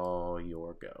call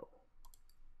your go.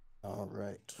 All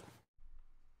right.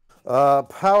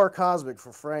 Power Cosmic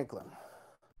for Franklin.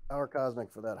 Power Cosmic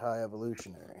for that high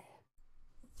evolutionary.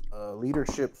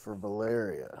 Leadership for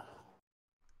Valeria.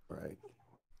 Right.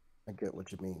 I get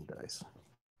what you mean, Dice.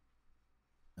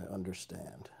 I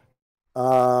understand.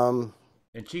 And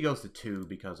she goes to 2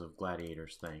 because of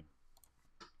Gladiator's thing.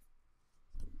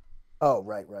 Oh,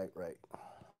 right.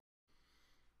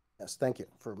 Yes, thank you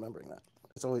for remembering that.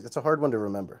 It's a hard one to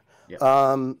remember.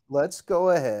 Yeah. Let's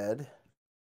go ahead.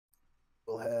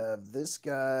 We'll have this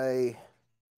guy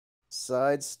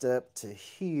sidestep to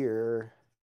here.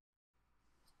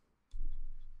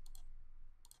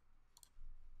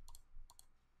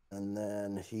 And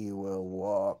then he will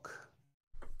walk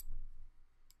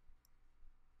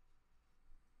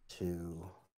to.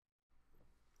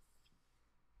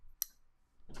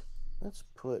 Let's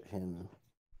put him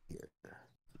here.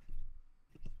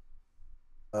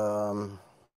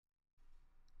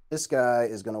 This guy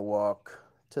is going to walk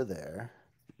to there.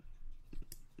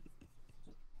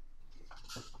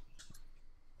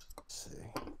 Let's see.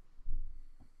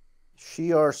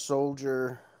 Shi'ar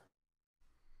Soldier.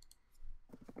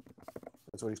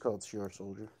 That's what he's called, Shi'ar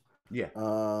Soldier. Yeah.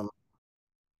 God,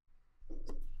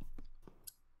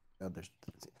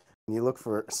 when you look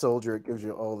for soldier, it gives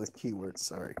you all the keywords.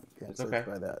 Sorry, can't search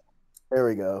by that. There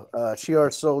we go.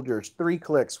 Shi'ar Soldier's 3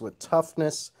 clicks with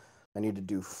toughness. I need to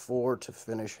do 4 to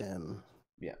finish him.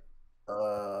 Yeah.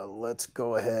 Let's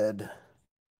go ahead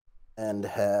and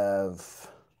have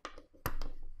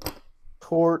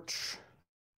Torch.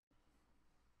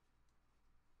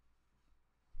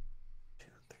 2,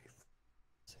 3, 4,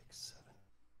 6,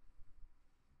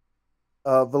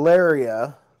 7.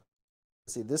 Valeria.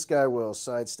 Let's see, this guy will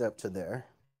sidestep to there.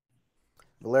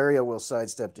 Valeria will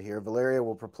sidestep to here. Valeria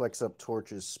will perplex up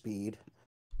Torch's speed.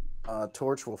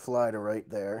 Torch will fly to right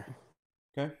there.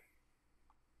 Okay.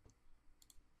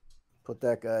 Put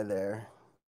that guy there.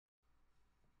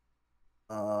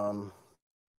 We're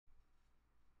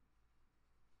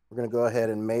going to go ahead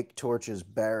and make Torch's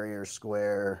barrier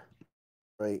square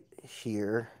right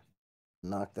here.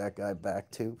 Knock that guy back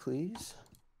too, please.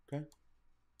 Okay.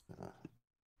 All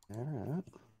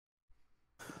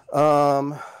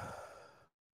right.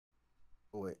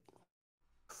 Wait.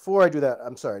 Before I do that,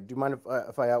 I'm sorry. Do you mind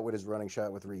if I outwit his running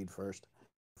shot with Reed first?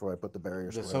 Before I put the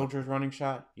barrier square The soldier's running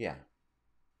shot? Yeah.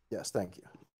 Yes, thank you.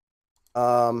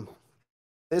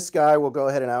 This guy will go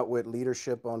ahead and outwit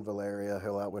leadership on Valeria.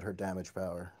 He'll outwit her damage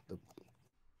power.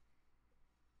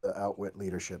 The outwit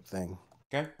leadership thing.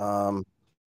 Okay.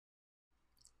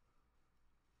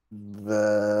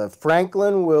 The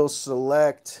Franklin will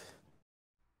select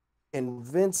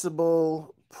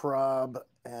Invincible, Prob,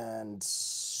 and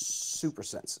Super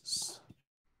Senses.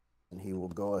 And he will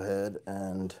go ahead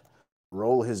and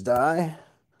roll his die.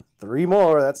 3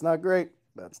 more. That's not great.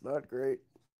 That's not great.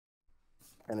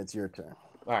 And it's your turn.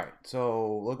 All right.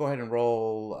 So we'll go ahead and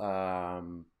roll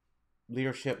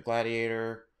Leadership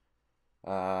Gladiator,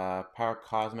 Power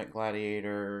Cosmic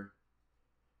Gladiator,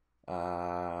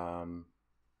 and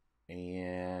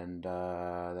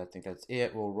I think that's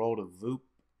it. We'll roll to Voop,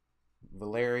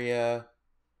 Valeria,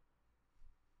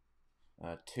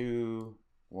 2,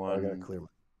 1, I gotta clear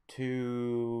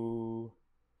 2.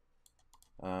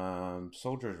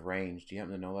 Soldier's range. Do you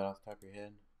happen to know that off the top of your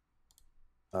head?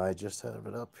 I just have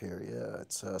it up here. Yeah,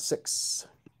 it's 6.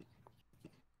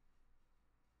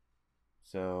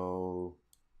 So,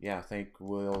 yeah, I think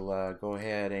we'll go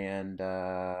ahead and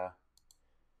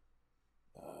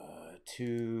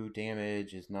 2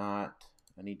 damage is not.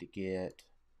 I need to get.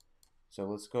 So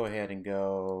let's go ahead and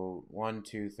go 1,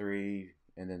 2, 3,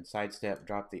 and then sidestep.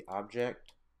 Drop the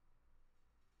object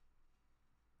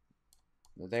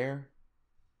there,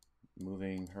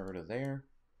 moving her to there.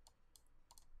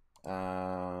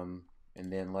 And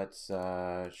then let's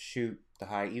shoot the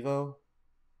high Evo.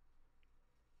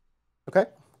 Okay.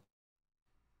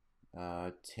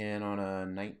 10 on a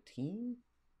 19.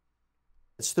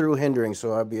 It's through hindering,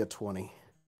 so I'd be a 20.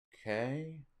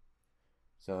 Okay.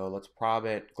 So let's prob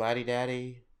it Gladdy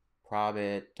Daddy. Prob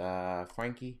it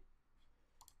Frankie.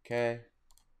 Okay.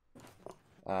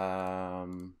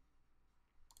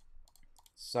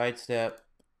 Sidestep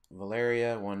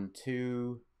Valeria. 1,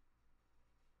 2.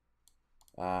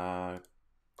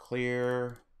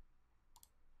 Clear.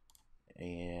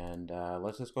 And And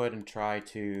let's just go ahead and try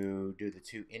to do the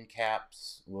 2 end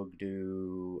caps. We'll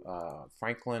do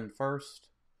Franklin first,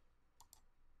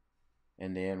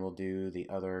 and then we'll do the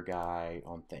other guy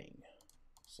on Thing.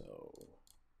 So,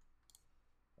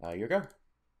 your go.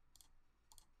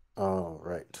 All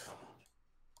right.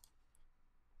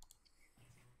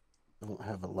 Don't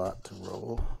have a lot to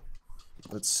roll.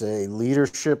 Let's say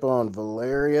leadership on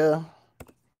Valeria.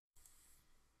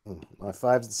 My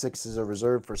 5s and 6s are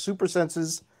reserved for super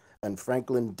senses and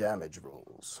Franklin damage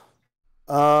rolls.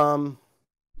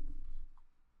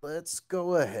 Let's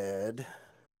go ahead.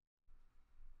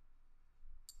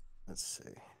 Let's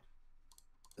see.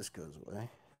 This goes away.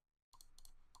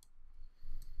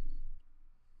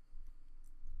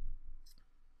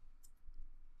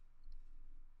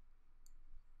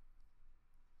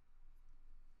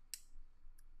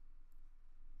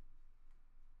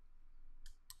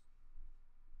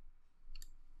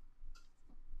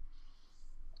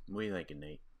 What are you thinking,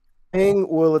 Nate? Ping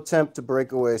will attempt to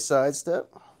break away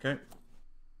sidestep. Okay.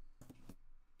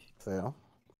 Fail.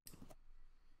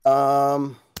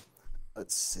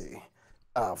 Let's see.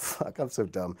 Oh, fuck, I'm so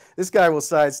dumb. This guy will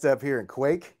sidestep here and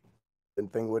quake. And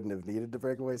Thing wouldn't have needed to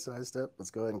break away sidestep.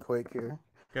 Let's go ahead and quake here.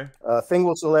 Okay. Thing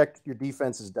will select your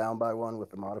defense is down by 1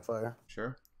 with the modifier.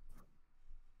 Sure.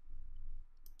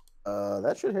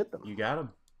 That should hit them. You got him.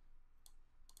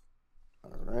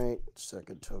 All right.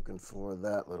 Second token for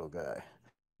that little guy.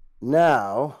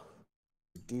 Now,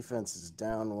 defense is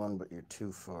down 1, but you're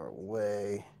too far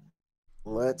away.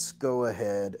 Let's go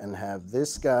ahead and have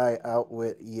this guy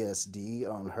outwit ESD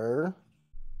on her.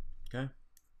 Okay.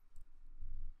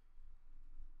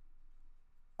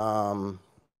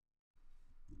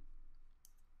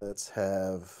 Let's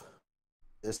have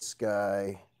this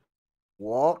guy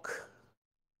walk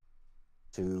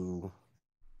to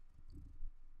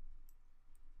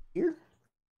here.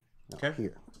 No, Okay.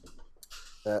 Here.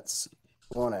 That's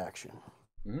 1 action.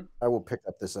 Mm-hmm. I will pick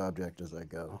up this object as I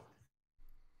go.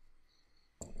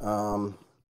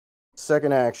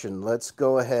 Second action, let's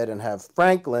go ahead and have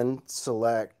Franklin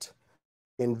select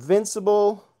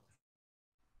Invincible,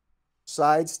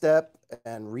 Sidestep,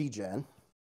 and Regen.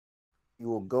 You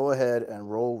will go ahead and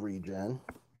roll Regen.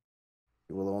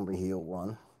 You will only heal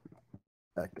 1.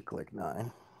 Back to click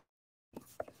 9.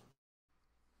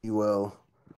 You will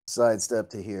sidestep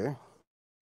to here.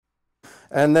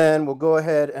 And then we'll go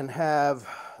ahead and have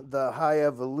the High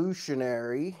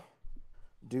Evolutionary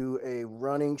do a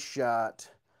running shot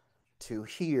to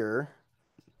here,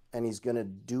 and he's going to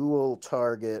dual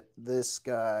target this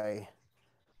guy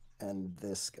and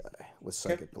this guy with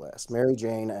Psychic Blast. Mary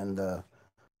Jane and the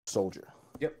soldier.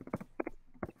 Yep.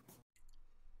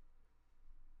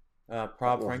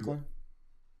 Prob Franklin.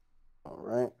 All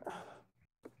right.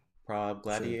 Prob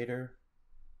Gladiator.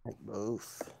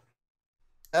 Both.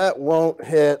 That won't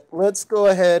hit. Let's go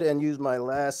ahead and use my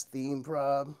last theme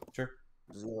prob. Sure.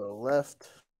 0 left.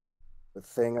 The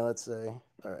Thing, let's say.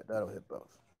 All right, that'll hit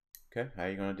both. Okay. How are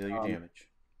you going to deal your damage?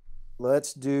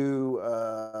 Let's do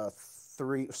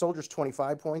 3. Soldier's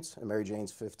 25 points, and Mary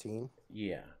Jane's 15.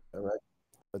 Yeah. All right.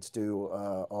 Let's do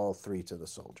all 3 to the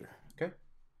soldier. Okay.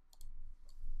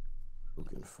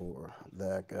 Token for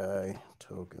that guy.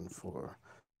 Token for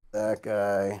that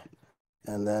guy.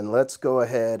 And then let's go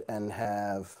ahead and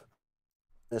have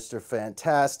Mr.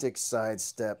 Fantastic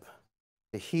sidestep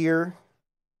to here.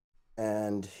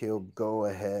 And he'll go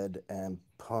ahead and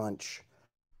punch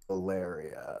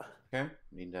Valeria. Okay.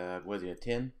 Need was he a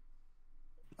 10?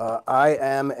 I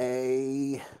am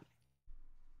I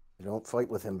don't fight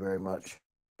with him very much.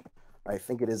 I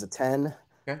think it is a 10.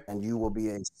 Okay. And you will be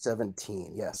a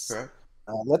 17. Yes. Correct.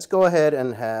 Let's go ahead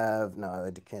and have no,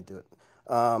 I can't do it.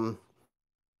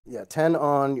 Yeah, 10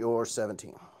 on your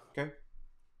 17. Okay.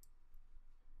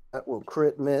 That will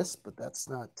crit miss, but that's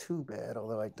not too bad,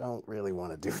 although I don't really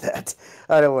want to do that.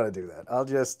 I don't want to do that. I'll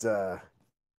just, I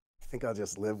think I'll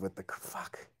just live with the,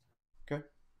 fuck. Okay.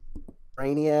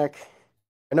 Brainiac.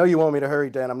 I know you want me to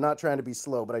hurry, Dan. I'm not trying to be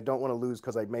slow, but I don't want to lose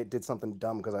because I did something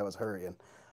dumb because I was hurrying.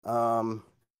 I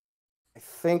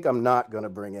think I'm not going to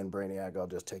bring in Brainiac. I'll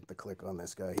just take the click on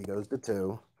this guy. He goes to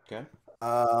 2. Okay.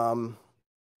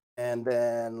 And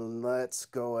then let's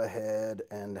go ahead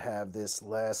and have this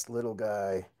last little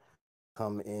guy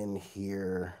come in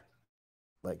here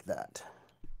like that.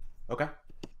 Okay.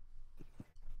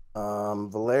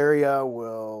 Valeria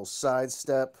will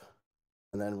sidestep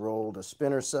and then roll to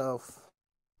spin herself.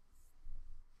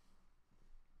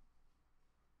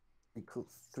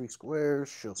 3 squares.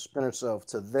 She'll spin herself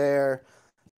to there.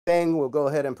 Thing will go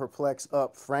ahead and perplex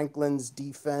up Franklin's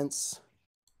defense.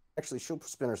 Actually, she'll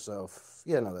spin herself.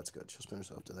 Yeah, no, that's good. She'll spin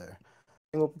herself to there.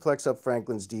 Thing will perplex up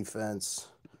Franklin's defense.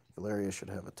 Valeria should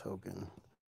have a token.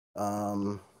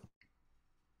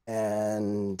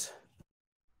 And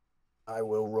I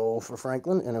will roll for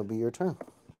Franklin, and it'll be your turn.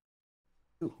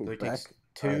 Ooh, he's So he back. takes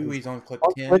 2. He's on click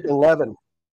On 10. click 11.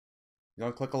 He's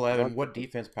on click 11. What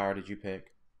defense power did you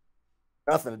pick?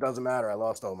 Nothing. It doesn't matter. I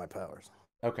lost all my powers.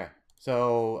 Okay.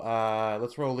 So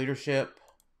let's roll leadership.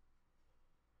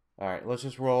 All right. Let's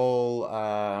just roll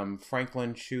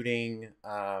Franklin shooting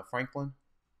Franklin.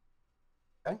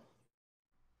 Okay.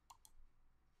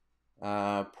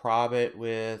 Prob it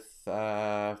with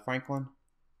Franklin.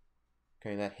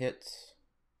 Okay, that hits.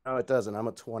 No, it doesn't. I'm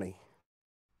a 20.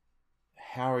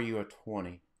 How are you a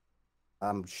 20?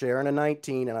 I'm sharing a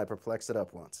 19, and I perplex it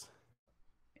up once.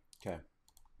 Okay.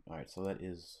 All right, so that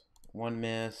is 1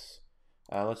 miss.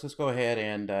 Let's just go ahead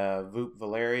and Voop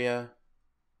Valeria.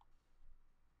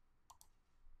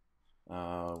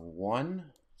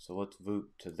 1. So let's Voop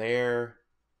to there.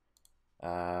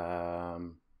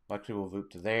 Actually, we'll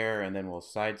Voop to there, and then we'll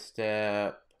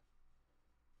sidestep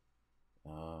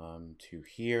to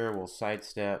here. We'll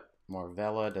sidestep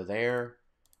Marvella to there.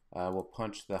 We'll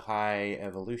punch the high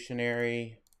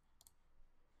evolutionary.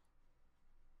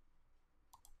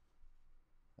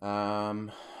 Prob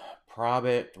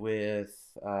it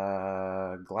with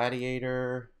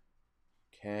Gladiator.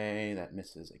 Okay, that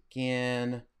misses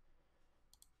again.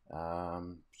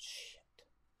 Shit.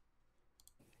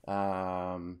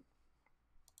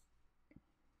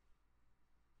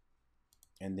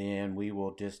 And then we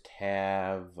will just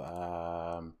have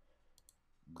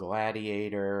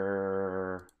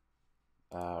Gladiator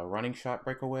running shot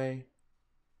breakaway.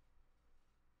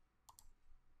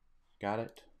 Got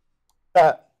it.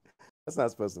 That's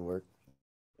not supposed to work.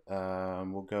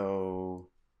 We'll go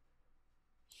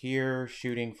here,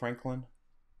 shooting Franklin.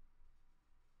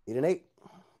 8 and 8.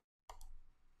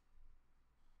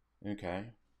 Okay.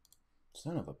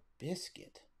 Son of a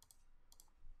biscuit.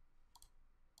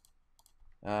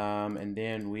 And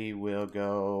then we will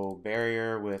go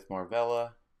barrier with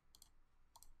Marvella.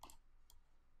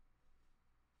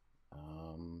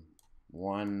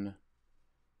 1,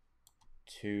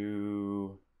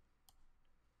 2,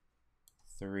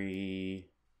 3,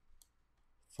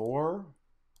 4.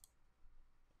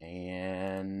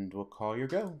 And we'll call your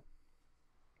go.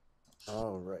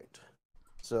 All right.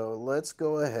 So let's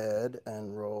go ahead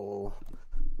and roll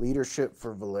leadership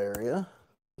for Valeria.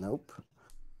 Nope.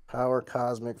 Power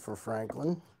Cosmic for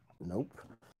Franklin. Nope.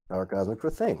 Power Cosmic for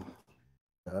Thing.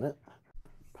 Got it.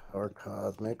 Power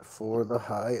Cosmic for the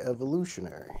High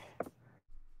Evolutionary.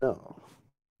 No.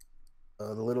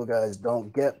 The little guys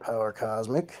don't get Power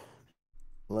Cosmic.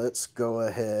 Let's go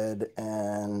ahead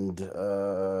and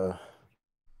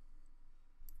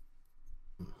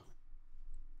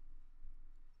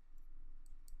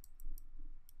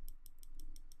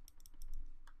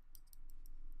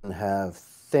have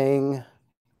Thing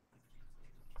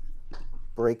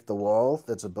break the wall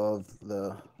that's above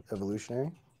the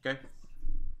evolutionary. Okay.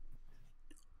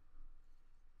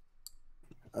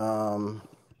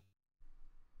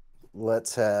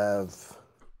 Let's have.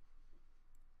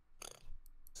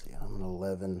 See, I'm an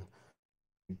 11.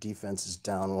 Defense is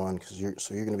down 1 because you're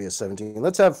going to be a 17.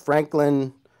 Let's have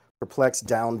Franklin perplex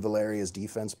down Valeria's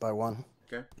defense by 1.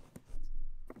 Okay.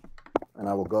 And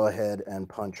I will go ahead and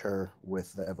punch her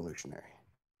with the evolutionary.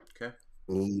 Okay.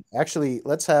 Actually,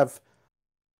 let's have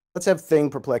Thing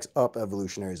perplex up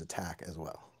evolutionary's attack as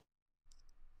well.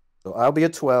 So I'll be a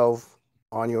 12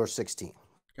 on your 16.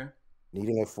 Okay.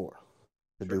 Needing a 4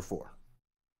 to do 4.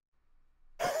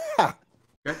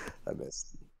 Okay. I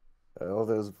missed. All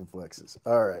those perplexes.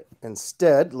 All right.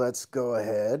 Instead, let's go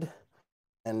ahead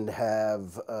and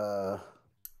have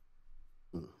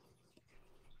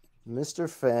Mr.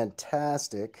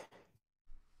 Fantastic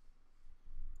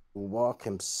walk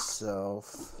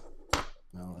himself.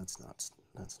 No, that's not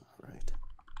right.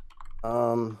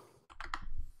 Oh,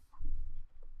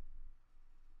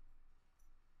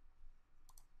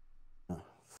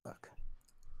 fuck.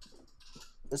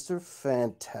 Mr.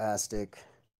 Fantastic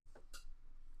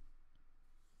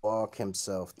walk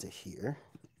himself to here.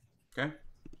 Okay.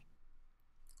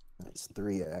 That's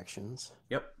 3 actions.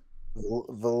 Yep.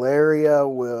 Valeria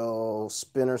will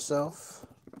spin herself.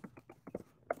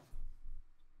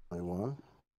 Only 1.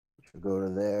 She'll go to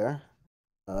there.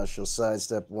 She'll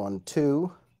sidestep 1,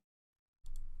 2.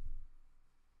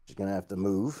 She's going to have to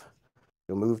move.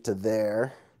 She'll move to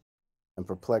there and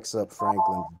perplex up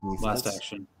Franklin's defense. Last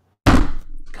action.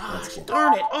 Gosh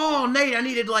darn it. Oh, Nate, I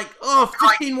needed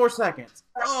 15 more seconds.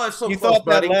 Oh, it's so You close, thought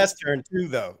buddy. that last turn too,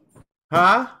 though.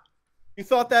 Huh? You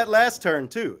thought that last turn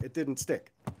too. It didn't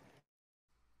stick.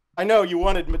 I know you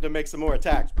wanted to make some more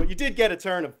attacks, but you did get a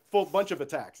turn of full bunch of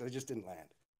attacks. They just didn't land.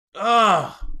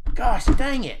 Oh, gosh,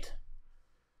 dang it!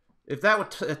 If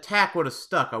that attack would have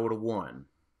stuck, I would have won.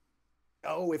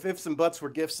 Oh, if ifs and buts were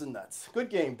gifts and nuts. Good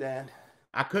game, Dan.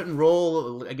 I couldn't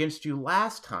roll against you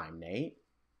last time, Nate.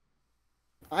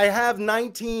 I have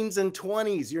 19s and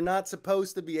 20s. You're not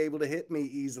supposed to be able to hit me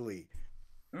easily.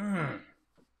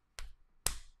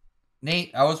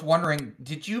 Nate, I was wondering,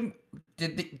 did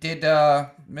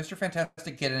Mr.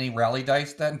 Fantastic get any rally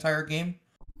dice that entire game?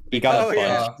 He got Oh, a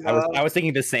yeah. bunch. I was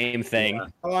thinking the same thing. Yeah.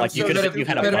 Oh, I'm Like, you so could have stupid. you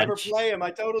had a I never bunch. play him. I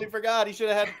totally forgot.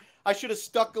 I should have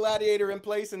stuck Gladiator in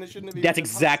place, and it shouldn't have even That's been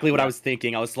exactly what I possible. was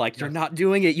thinking. I was like, you're not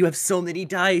doing it. You have so many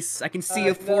dice. I can see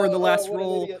a 4 in the know, last what an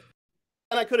roll. idiot.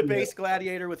 And I could have based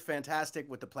Gladiator with Fantastic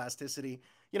with the plasticity.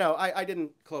 You know, I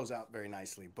didn't close out very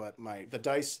nicely, but the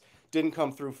dice didn't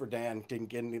come through for Dan. Didn't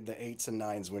get any of the 8s and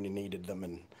 9s when he needed them,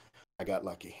 and I got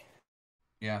lucky.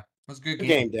 Yeah, it was a good Good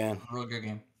game. game, Dan. Real good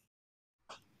game.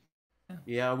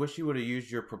 Yeah, I wish you would have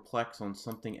used your perplex on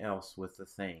something else with the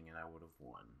thing, and I would have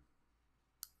won.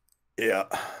 Yeah.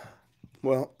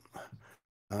 Well,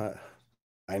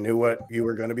 I knew what you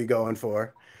were going to be going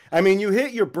for. I mean, you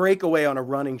hit your breakaway on a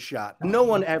running shot. No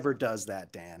one ever does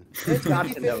that, Dan. It's got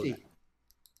to know that.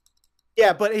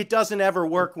 Yeah, but it doesn't ever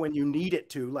work when you need it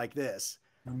to, like this.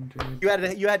 You had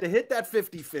to hit that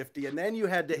 50-50, and then you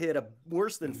had to hit a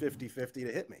worse than 50-50 to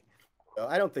hit me. So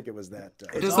I don't think it was that.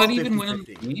 Does that even win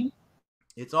the game?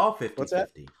 It's all 50-50. What's that?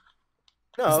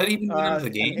 No, Does that even win the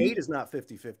game? An 8 is not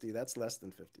 50-50. That's less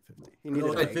than 50-50. You No,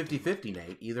 needed it's an 8. 50-50,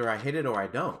 Nate. Either I hit it or I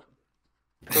don't.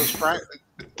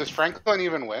 Does Franklin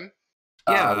even win?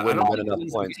 Yeah, I wouldn't win enough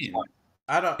points.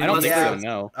 I don't think yeah,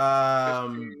 so,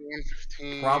 no.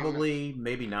 15, Probably,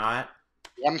 maybe not.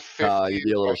 150. You'd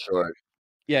be a little short.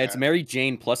 Yeah, it's Mary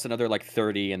Jane plus another like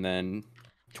 30, and then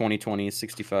 20,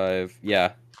 65.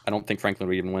 Yeah, I don't think Franklin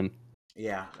would even win.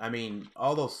 Yeah, I mean,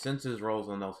 all those senses rolls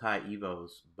on those high evos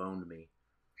boned me.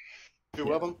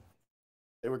 2 of them,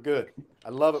 they were good. I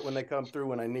love it when they come through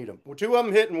when I need them. Well, 2 of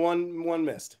them hit and one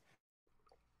missed.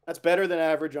 That's better than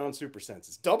average on Super Sense.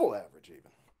 It's double average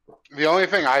even. The only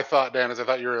thing I thought, Dan, is I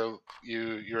thought you were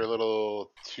a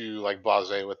little too like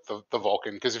blasé with the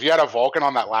Vulcan, because if you had a Vulcan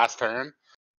on that last turn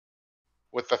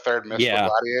with the 3rd miss for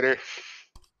Gladiator.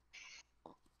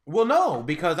 Well, no,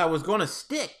 because I was going to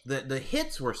stick. The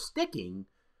hits were sticking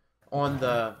on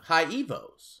the high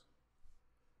evos.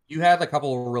 You had a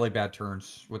couple of really bad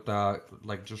turns with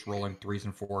like just rolling 3s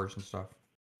and 4s and stuff.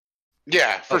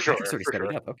 Yeah, for sure. Sort of For set it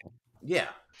sure. up. Okay. Yeah.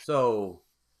 So,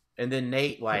 and then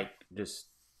Nate just.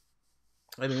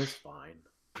 I mean, it's fine.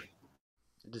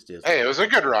 It just is. Hey, it was a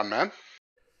good run, man.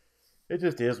 It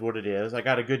just is what it is. I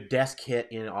got a good desk hit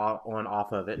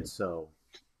off of it, so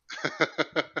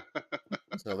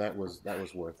that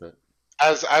was worth it.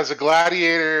 As a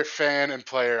Gladiator fan and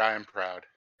player, I am proud.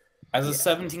 As a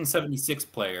 1776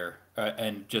 player,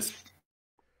 and just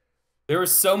there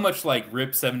was so much like rip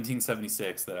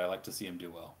 1776 that I like to see him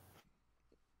do well.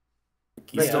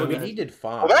 Yeah, I mean, he did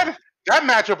fine. Well, that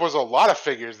matchup was a lot of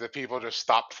figures that people just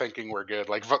stopped thinking were good.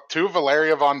 Like 2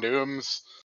 Valeria Von Dooms,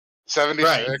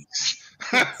 76.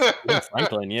 Right.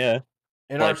 Franklin, yeah.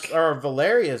 And our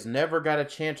Valeria's never got a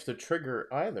chance to trigger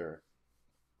either.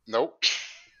 Nope.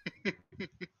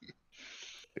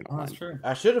 Oh, that's true.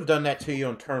 I should have done that to you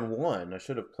on turn 1. I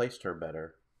should have placed her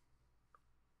better.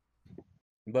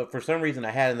 But for some reason,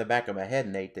 I had in the back of my head,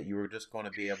 Nate, that you were just going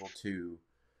to be able to,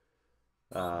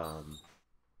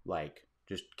 like,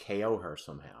 just KO her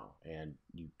somehow, and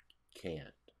you can't.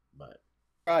 But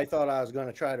I thought I was going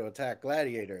to try to attack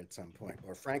Gladiator at some point,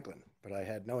 or Franklin, but I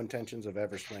had no intentions of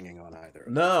ever swinging on either.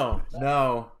 No.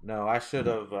 I should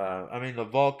have. I mean, the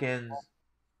Vulcans.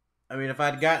 I mean, if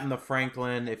I'd gotten the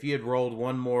Franklin, if you had rolled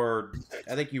one more,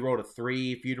 I think you rolled a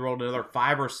 3. If you'd rolled another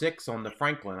 5 or 6 on the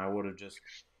Franklin, I would have just.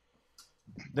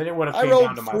 Then it would have. I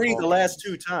rolled 3 the last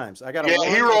 2 times. I got. Yeah,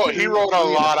 he rolled a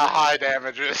lot of high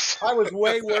damages. I was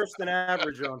way worse than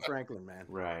average on Franklin, man.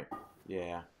 Right.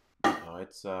 Yeah. No,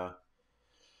 it's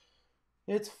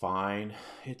fine.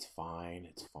 It's fine.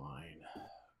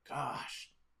 Gosh.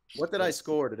 What did I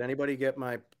score? Did anybody get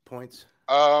my points?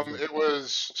 It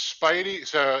was Spidey,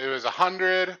 so it was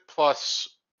 100 plus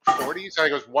 40, so I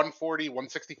think it was 140,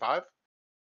 165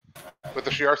 with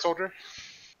the Shi'ar soldier.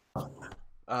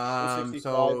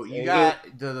 So you got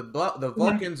the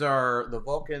Vulcans are It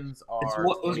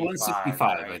was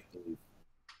 165. Right?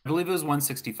 I believe it was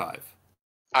 165.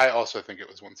 I also think it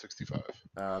was 165.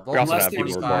 We also have Vulcans people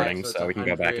 25, recording, it's so we can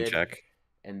go back and 100. check.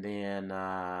 And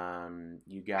then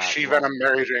you got She-Venom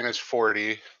Mary Jane is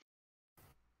 40.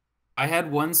 I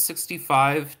had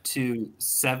 165 to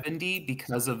 70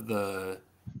 because of the.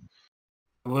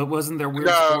 What wasn't there weird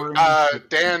No, scoring?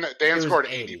 Dan was scored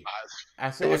 80. 85.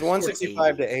 It was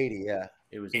 165 to 80. Yeah.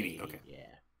 It was 80, 80. okay. Yeah.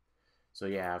 So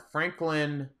yeah,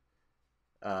 Franklin.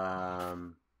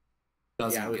 Doesn't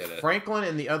Yeah, it was get it. Franklin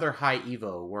and the other high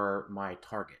Evo were my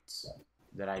targets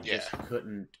that I Yeah. just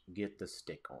couldn't get the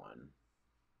stick on.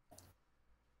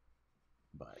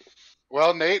 But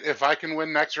Well, Nate, if I can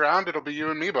win next round, it'll be you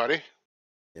and me, buddy.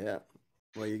 Yeah.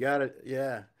 Well, you got it.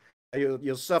 Yeah.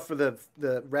 You'll suffer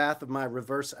the wrath of my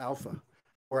reverse alpha,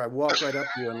 where I walk right up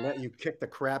to you and let you kick the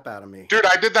crap out of me. Dude,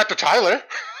 I did that to Tyler.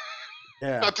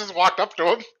 Yeah. I just walked up to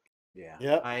him. yeah,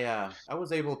 Yep. I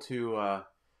was able to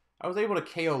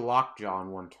KO Lockjaw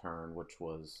in one turn, which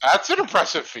was That's an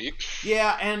impressive feat.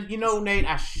 yeah. And you know, Nate,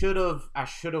 I should have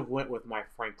went with my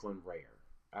Franklin Rare.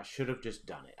 I should have just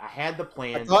done it. I had the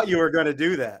plan. I thought you were going to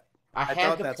do that. I thought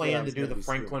had the that's what I plan to was do gonna the be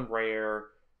Franklin Rare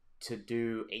to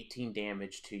do 18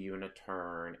 damage to you in a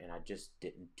turn, and I just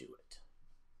didn't do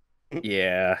it.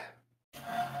 Yeah.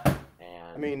 And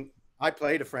I mean, I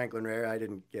played a Franklin Rare. I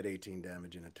didn't get 18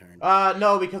 damage in a turn.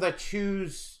 no, because I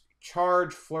choose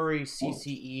Charge, Flurry,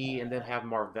 CCE, and then have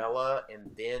Marvella,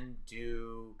 and then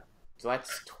do so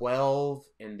that's 12,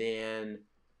 and then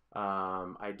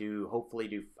I hopefully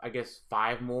do I guess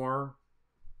 5 more,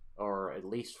 or at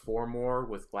least 4 more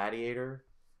with Gladiator.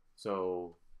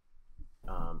 So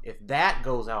if that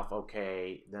goes off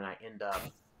okay, then I end up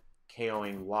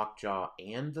KOing Lockjaw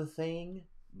and the Thing.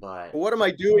 But What am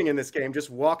I doing in this game? Just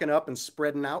walking up and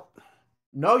spreading out?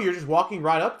 no, you're just walking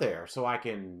right up there, so I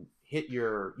can hit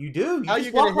your. You do. You How are just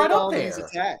you going walk to right hit up all there, these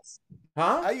attacks?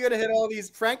 huh? How are you going to hit all these?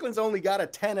 Franklin's only got a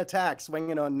 10 attack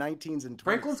swinging on 19s and 20s.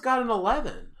 Franklin's got an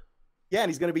 11. Yeah, and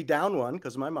he's going to be down 1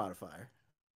 because of my modifier.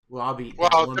 Well, I'll be. Well,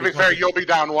 down one to be because fair, of- you'll be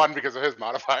down 1 because of his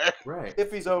modifier. right.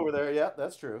 If he's over there, yeah,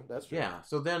 that's true. That's true. Yeah.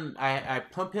 So then I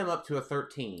pump him up to a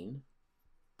 13.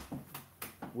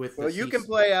 With Well, the you can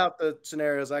play out the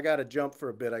scenarios. I got to jump for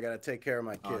a bit. I got to take care of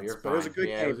my Oh, kids. you're But it was a fine. good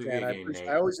Yeah, it game, was a man. good I game, appreciate.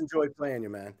 Nate. I always enjoy playing you,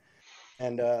 man.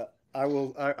 And I'm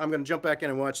going to jump back in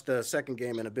and watch the second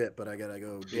game in a bit. But I got to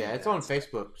go. do Yeah, it's that. on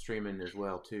Facebook streaming as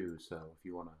well too. So if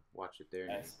you want to watch it there.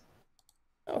 Nate. Nice.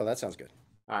 Oh, that sounds good.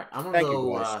 All right, I'm gonna Thank you, go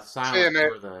boys. See ya, silent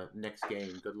Nate. for the next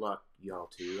game. Good luck, y'all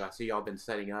two. I see y'all been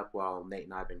setting up while Nate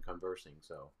and I've been conversing.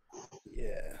 So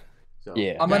Yeah.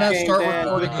 Yeah. I'm gonna Game, start Dan.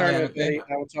 recording Good tournament, again, okay?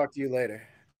 buddy. I will talk to you later.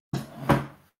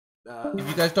 If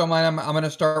you guys don't mind, I'm gonna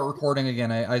start recording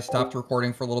again. I stopped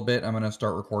recording for a little bit. I'm gonna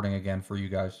start recording again for you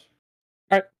guys.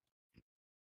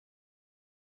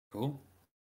 Cool.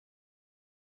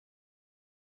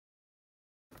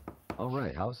 All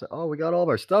right, how's it? Oh, we got all of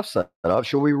our stuff set up.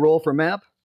 Should we roll for map?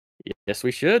 Yes,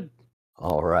 we should.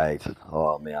 All right.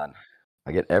 Oh man,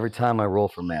 I get every time I roll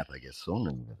for map, I get so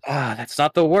nervous. That's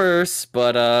not the worst,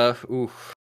 but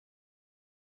oof.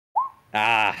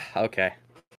 Okay.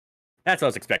 That's what I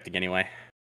was expecting anyway.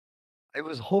 I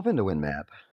was hoping to win map.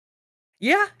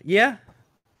 Yeah.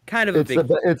 Kind of It's a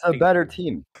big better deal.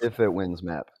 team if it wins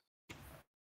map.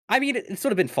 I mean, it's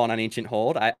sort of been fun on Ancient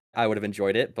Hold. I would have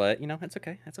enjoyed it, but you know, it's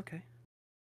okay. That's okay.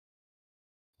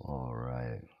 All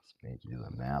right, let's make you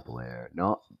the map layer.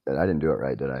 No, I didn't do it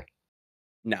right, did I?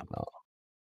 No. No.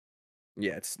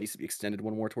 Yeah, it needs to be extended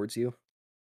one more towards you.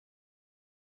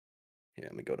 Yeah,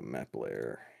 let me go to map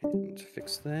layer and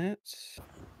fix that.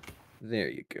 There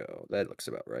you go. That looks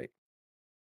about right.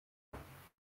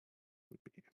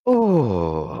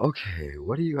 Oh, okay.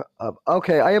 What do you?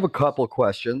 Okay, I have a couple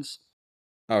questions.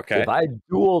 Okay. If I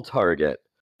dual target,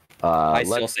 I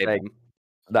still let's say say them.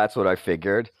 that's what I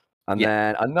figured. And Yeah.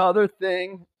 then another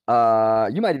thing,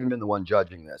 you might even been the one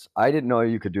judging this. I didn't know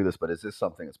you could do this, but is this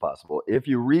something that's possible? If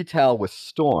you retail with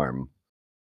Storm,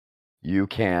 you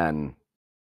can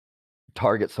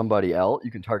target somebody else.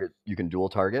 You can dual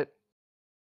target.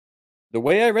 The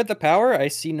way I read the power, I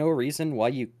see no reason why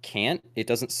you can't. It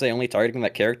doesn't say only targeting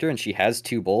that character, and she has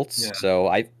 2 bolts. Yeah. So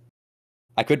I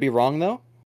could be wrong though,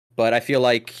 but I feel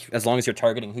like as long as you're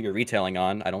targeting who you're retailing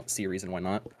on, I don't see a reason why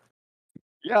not.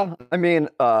 Yeah, I mean,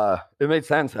 it made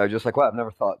sense. I was just like, wow, I've never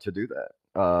thought to do that.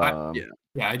 Yeah.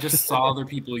 Yeah, I just saw other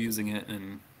people using it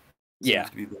and it Yeah. seems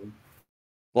to be good.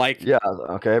 Like, Yeah,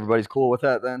 okay, everybody's cool with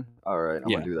that then? All right, I'm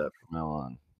Yeah. gonna do that from now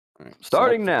on. all right, so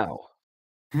Starting that's-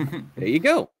 now. There you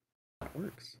go. That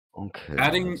works.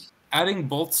 Okay. adding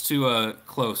bolts to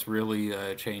close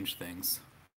really changed things.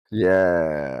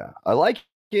 Yeah, I like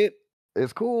it.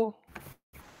 It's cool.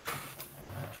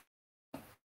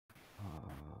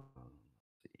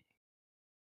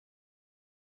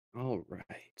 All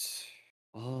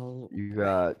right. You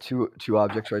got two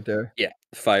objects right there. Yeah,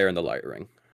 the fire and the light ring.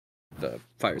 The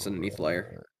fire's underneath the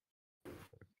layer.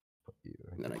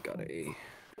 And then I got a.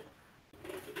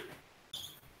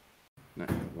 No, I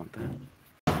don't want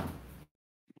that.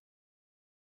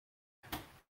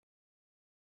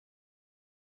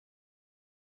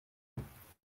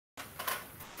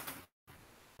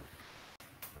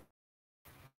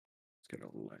 get a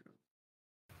light.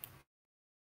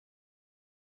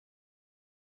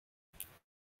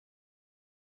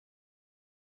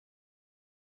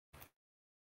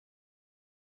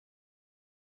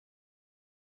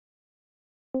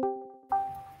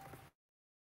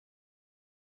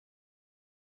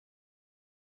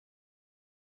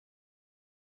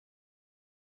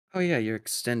 Oh yeah, you're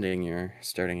extending your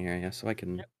starting area, so I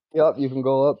can. Yep, you can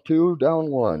go up 2, down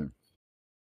 1.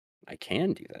 I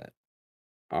can do that.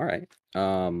 All right.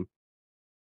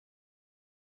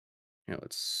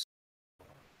 Let's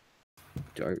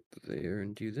start there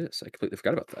and do this. I completely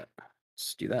forgot about that.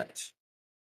 Let's do that.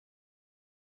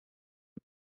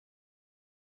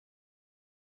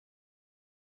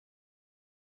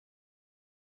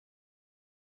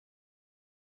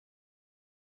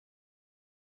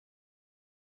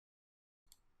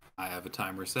 I have a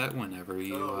timer set whenever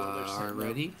you are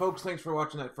ready. Folks, thanks for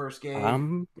watching that first game.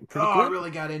 I'm pretty good. I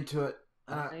really got into it.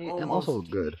 I am also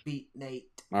good. Beat Nate.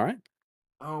 All right.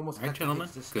 I almost All right, got gentlemen.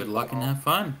 the hits to Good skip luck and off. have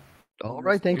fun. All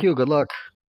right, thank you. Good luck.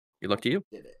 Good luck to you.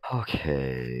 Did it.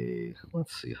 Okay,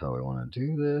 let's see how I want to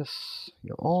do this.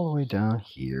 You're all the way down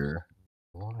here.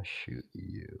 I want to shoot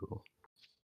you.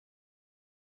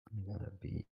 You gotta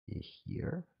be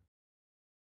here.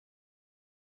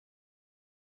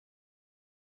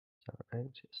 Is that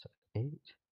right? Just 8. We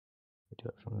do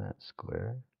it from that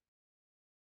square.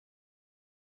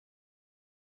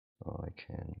 Oh, I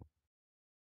can.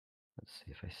 Let's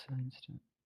see if I sidestep.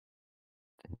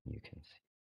 Then you can see.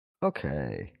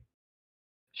 Okay.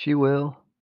 She will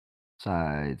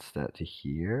sidestep to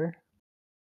here.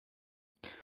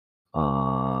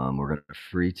 We're gonna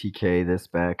free TK this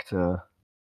back to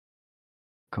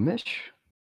Kamish,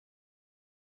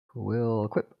 who will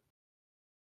equip.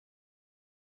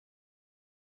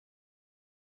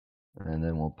 And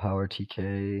then we'll power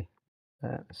TK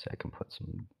that so I can put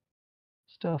some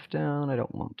stuff down. I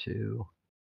don't want to.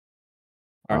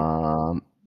 All right.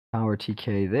 Power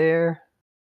TK there.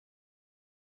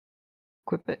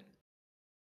 Equip it.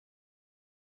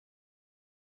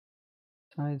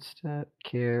 Sidestep,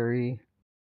 carry.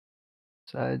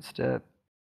 Sidestep,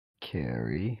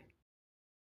 carry.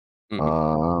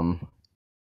 Mhm.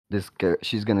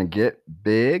 She's gonna get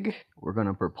big. We're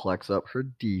gonna perplex up her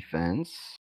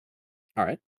defense. All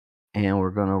right. And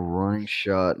we're gonna running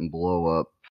shot and blow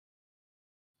up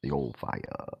the old fire.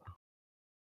 All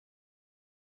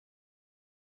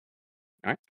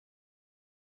right.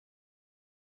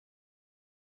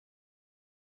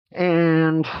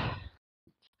 And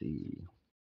let's see.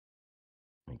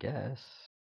 I guess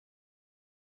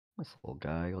this little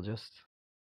guy will just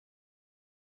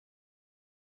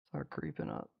start creeping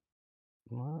up.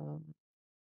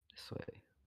 This way.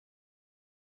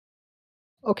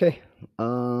 Okay.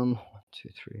 1, 2,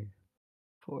 3,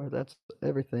 4. That's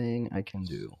everything I can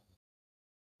do.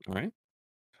 All right.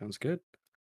 Sounds good.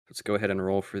 Let's go ahead and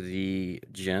roll for the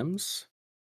gems.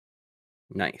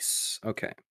 Nice.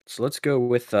 Okay. So let's go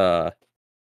with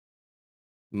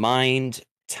mind,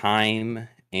 time,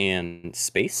 and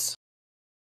space.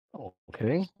 Oh,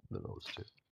 okay. Those 2.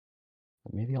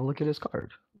 Maybe I'll look at his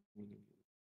card.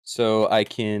 So I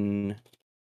can.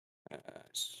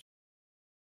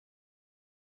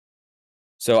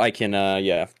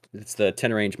 Yeah, it's the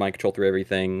 10 range mind control through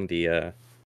everything, the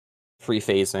free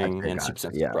phasing, and super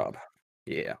sensitive prob.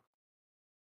 Yeah.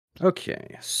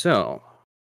 Okay, so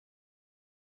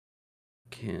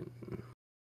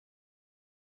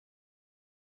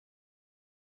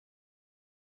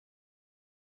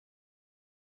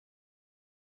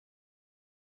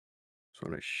that's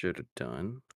what I should have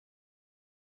done.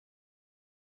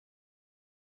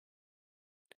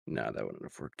 No, that wouldn't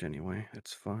have worked anyway.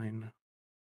 That's fine.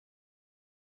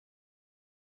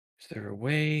 Is there a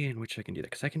way in which I can do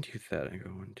that? Because I can do that. I go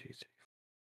 1, 2, 3,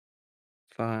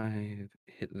 5,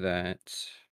 hit that.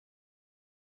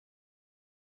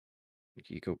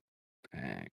 You go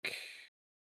back,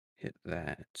 hit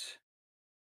that.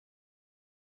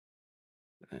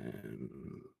 Then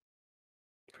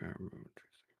power mode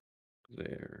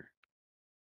there.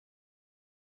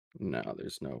 No,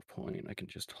 there's no point. I can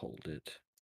just hold it.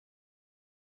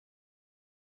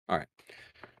 All right.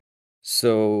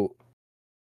 So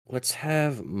let's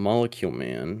have Molecule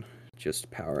Man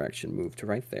just power action move to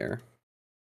right there.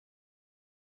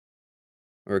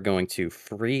 We're going to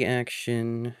free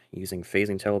action using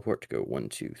phasing teleport to go 1,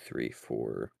 2, 3,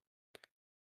 4,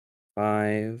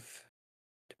 5.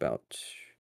 To about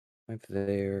 5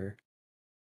 there.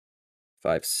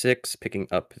 5, 6, picking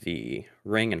up the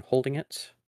ring and holding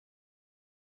it.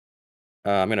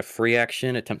 I'm going to free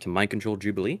action, attempt to mind control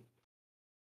Jubilee.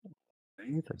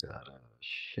 I got a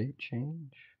shape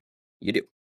change. You do.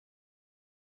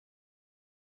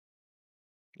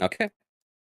 Okay.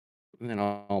 And then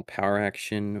I'll power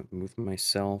action, move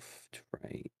myself to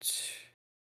right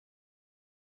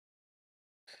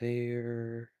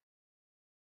there.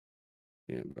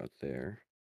 Yeah, about there.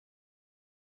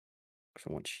 Because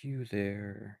I want you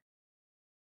there.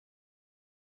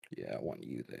 Yeah, I want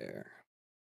you there.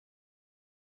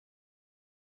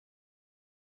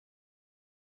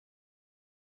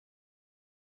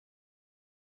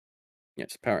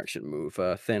 Yes, power action move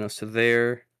Thanos to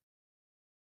there.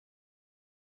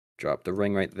 Drop the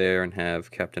ring right there and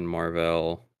have Captain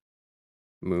Marvel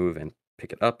move and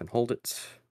pick it up and hold it.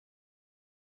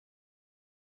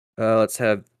 Let's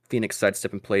have Phoenix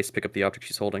sidestep in place, pick up the object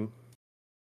she's holding.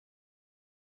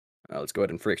 Let's go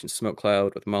ahead and free action Smoke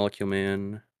Cloud with Molecule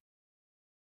Man.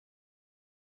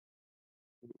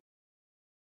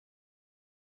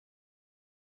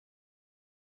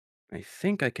 I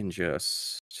think I can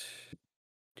just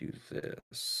do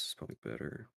this. Probably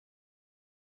better.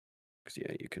 Because,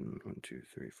 yeah, you can 1, 2,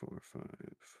 3, 4, 5.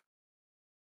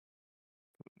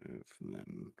 And then 1, 2,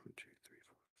 3,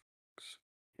 4, 6.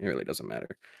 It really doesn't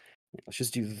matter. Let's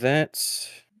just do that.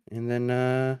 And then,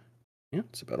 yeah,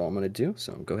 that's about all I'm going to do.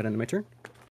 So go ahead and end my turn.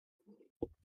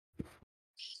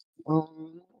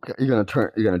 Okay. You're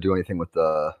gonna do anything with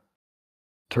the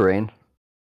terrain?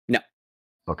 No.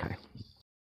 Okay.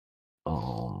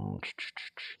 All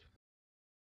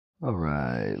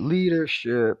right.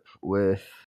 Leadership with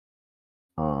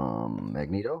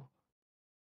Magneto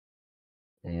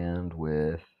and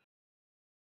with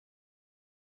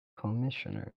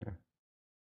Commissioner,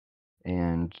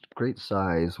 and great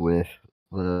size with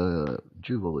the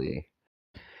Jubilee.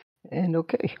 And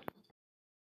okay.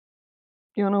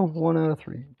 1 out of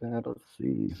 3. Bad. Let's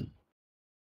see.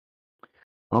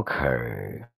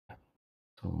 Okay.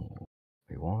 So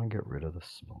we want to get rid of the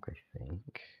smoke, I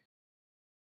think.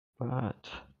 But I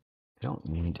don't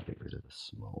need to get rid of the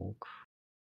smoke.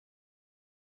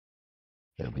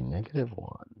 It'll be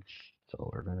 -1. So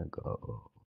we're gonna go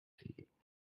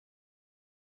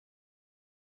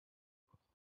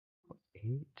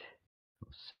 8,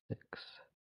 6.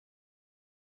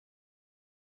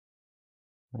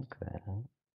 Like that.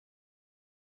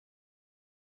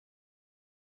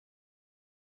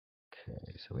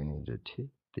 Okay, so we need to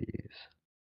take these.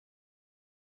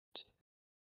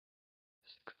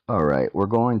 All right, we're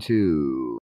going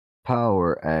to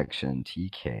power action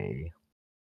TK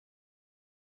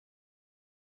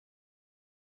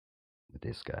with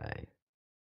this guy.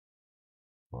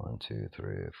 1, 2,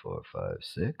 3, 4, 5,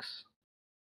 6.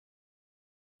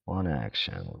 One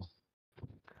action.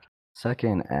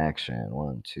 Second action.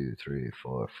 1, 2, 3,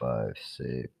 4, 5,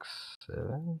 6,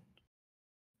 7.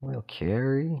 We'll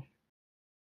carry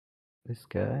this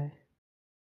guy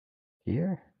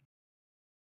here.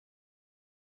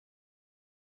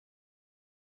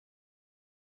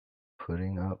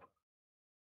 Putting up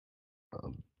a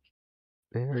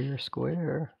barrier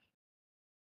square.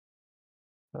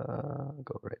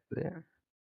 Go right there.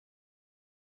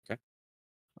 Okay.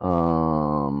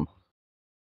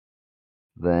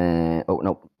 Then, oh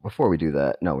no, before we do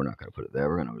that, no, we're not gonna put it there.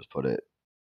 We're gonna just put it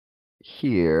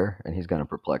here, and he's gonna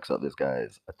perplex up this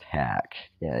guy's attack.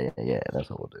 Yeah, that's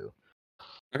what we'll do.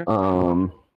 Okay.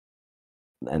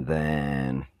 And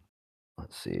then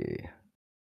let's see.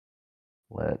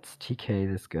 Let's TK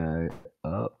this guy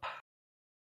up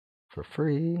for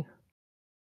free.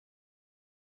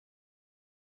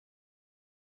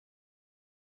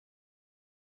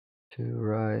 To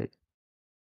right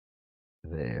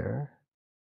there.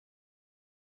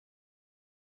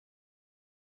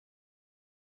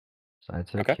 Side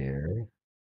to carry.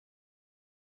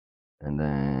 And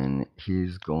then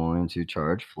he's going to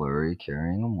charge Flurry,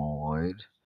 carrying a Moloid,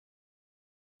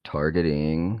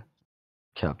 targeting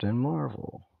Captain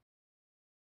Marvel.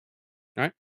 All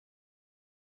right.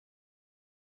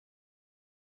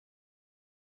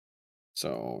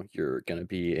 So you're going to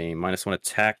be a -1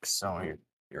 attack. So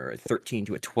you're a 13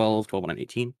 to a 12, 12 on an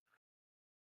 18.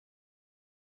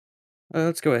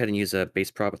 Let's go ahead and use a base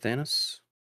prop with Thanos.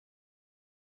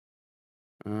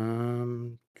 I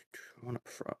want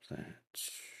to prop that.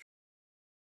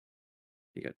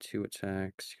 You got 2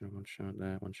 attacks. You can one-shot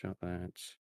that, one-shot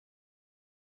that.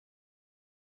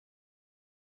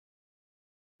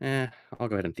 I'll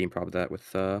go ahead and theme prop that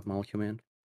with Molecule Man.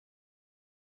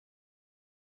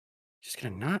 Just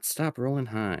gonna not stop rolling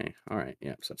high. All right,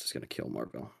 yeah, so that's just gonna kill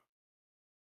Marvel.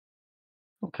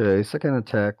 Okay, second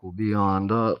attack will be on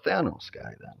the Thanos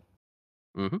guy then.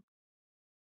 Mm-hmm.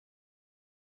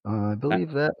 I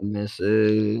believe that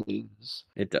misses.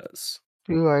 It does.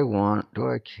 Do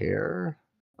I care?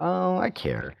 Oh, I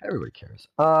care. Everybody cares.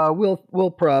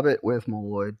 We'll prob it with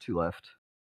Moloid, 2 left.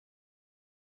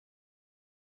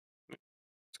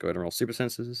 go ahead and roll super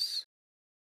senses.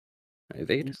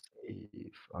 Evade.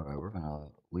 All right, we're gonna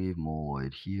leave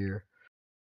Moloid here.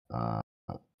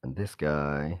 And this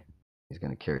guy, he's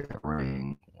gonna carry that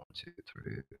ring. 1, 2,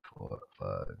 3, 4,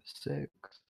 5, 6.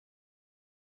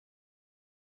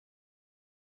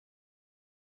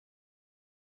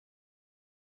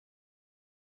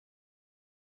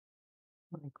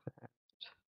 Like that.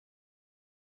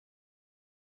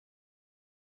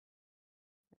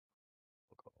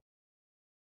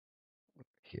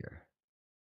 Here.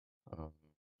 Hold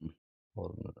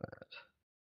on to that.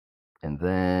 And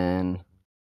then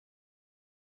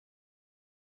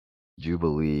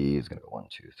Jubilee is gonna go 1,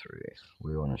 2, 3.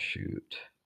 We want to shoot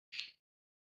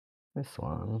this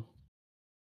one.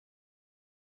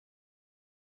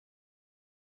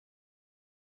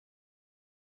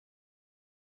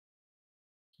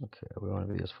 Okay, we want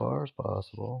to be as far as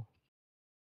possible.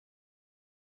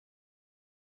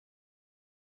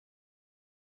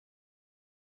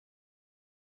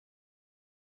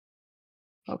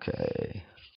 Okay.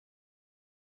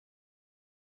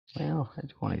 Well, I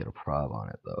do want to get a prob on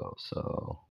it though,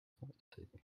 so let's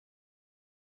see.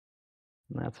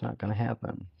 And that's not going to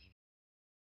happen.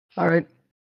 All right.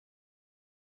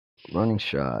 Running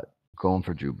shot. Going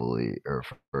for Jubilee, or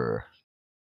for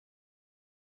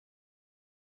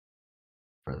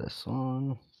this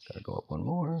one. Gotta go up one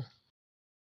more.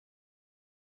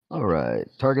 All right.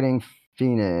 Targeting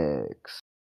Phoenix.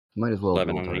 Might as well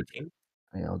 11 dual on target. 18.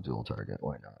 Yeah, I'll dual target.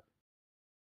 Why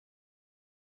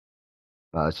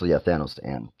not? So yeah, Thanos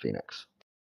and Phoenix.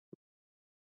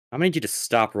 I'm gonna need you to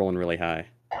stop rolling really high.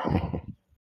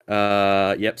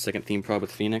 Yep, second theme prob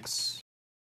with Phoenix.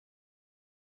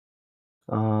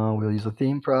 We'll use a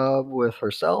theme prob with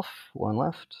herself. One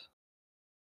left.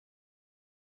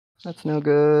 That's no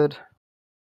good.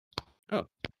 Oh,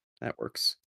 that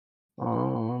works.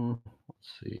 Let's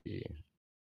see.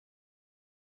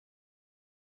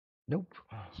 Nope.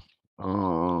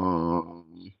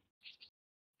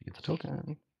 Get the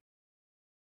token.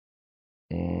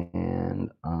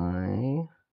 And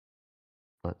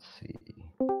let's see.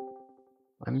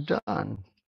 I'm done.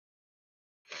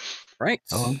 Right.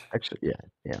 Oh, actually,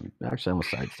 yeah. Actually, I'm gonna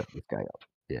sidestep this guy up.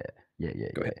 Yeah.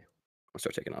 Go ahead. I'll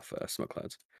start taking off smoke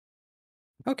clouds.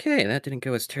 Okay, that didn't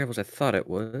go as terrible as I thought it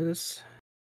was.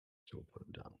 So we'll put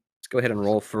him down. Let's go ahead and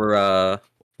roll for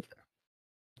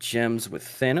gems with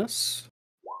Thanos.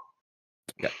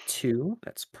 Got 2.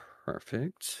 That's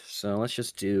perfect. So let's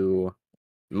just do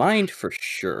mind for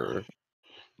sure.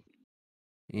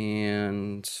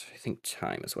 And I think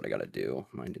time is what I gotta do.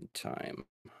 Mind and time.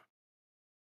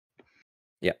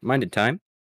 Yeah, mind and time.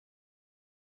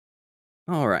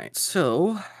 All right,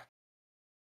 so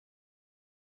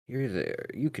you're there.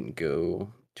 You can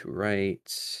go to right.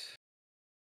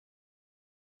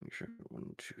 Make sure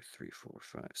 1, 2, 3, 4,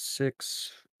 5,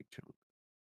 6.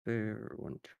 There,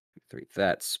 1, 2, 3.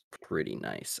 That's pretty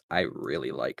nice. I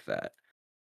really like that.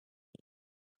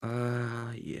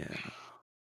 Yeah.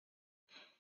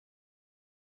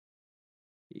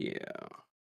 Yeah.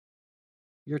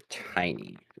 You're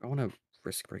tiny. I want to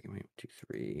risk breaking my 1, 2,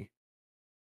 3,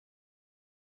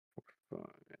 4, 5,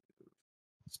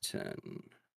 10.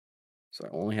 So I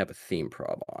only have a theme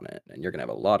prob on it, and you're gonna have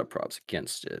a lot of probs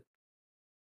against it.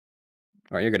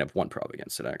 All right, you're gonna have 1 prob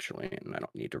against it actually, and I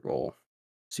don't need to roll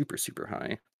super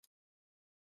high.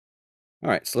 All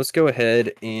right, so let's go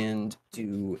ahead and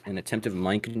do an attempt of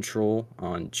mind control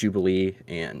on Jubilee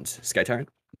and Sky Tyrant.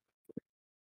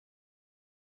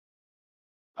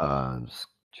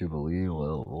 Jubilee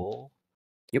will roll.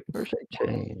 Yep. First aid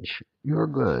change. You're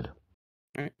good.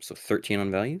 All right, so 13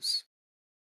 on values.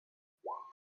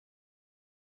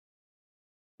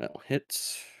 That'll hit.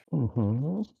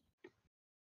 Mm-hmm.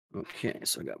 Okay,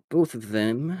 so I got both of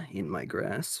them in my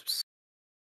grasps.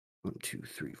 1, 2,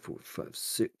 3, 4, 5,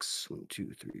 6. 1,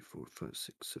 2, 3, 4, 5,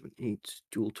 6, 7, 8.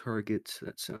 Dual target.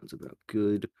 That sounds about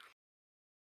good.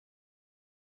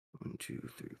 1, 2,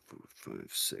 3, 4, 5,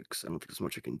 6. I don't think there's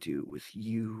much I can do with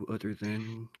you other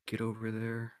than get over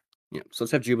there. Yeah, so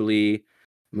let's have Jubilee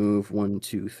move 1,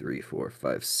 2, 3, 4,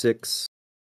 5, 6.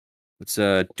 Let's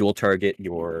dual target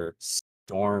your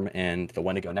Storm and the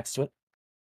Wendigo next to it.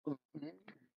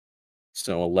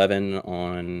 So 11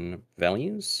 on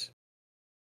values.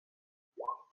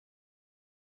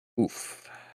 Oof.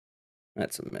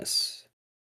 That's a miss.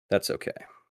 That's okay.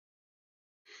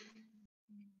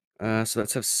 So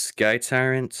let's have Sky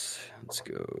Tyrant. Let's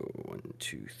go 1,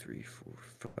 2, 3, 4,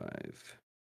 5,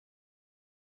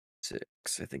 6.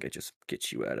 I think I just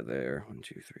get you out of there. 1,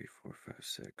 2, 3, 4, 5,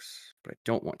 6. But I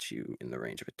don't want you in the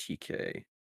range of a TK.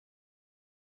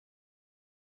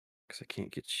 Because I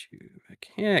can't get you.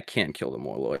 I can't kill the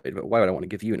Moloid, but why would I want to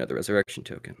give you another resurrection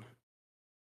token?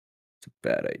 It's a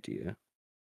bad idea.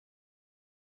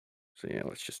 So yeah,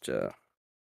 let's just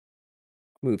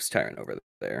moves Tyrant over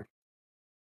there.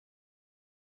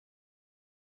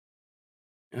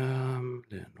 Then 1, 2,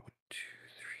 3,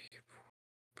 4,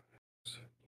 5, 6, 7,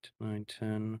 8, 9,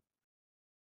 10.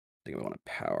 I think we want a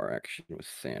power action with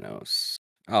Thanos.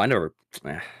 Oh, I never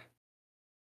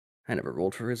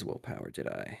rolled for his willpower, did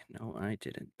I? No, I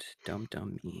didn't. Dumb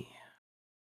me.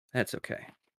 That's okay.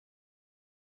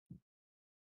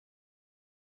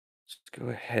 Let's go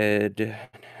ahead and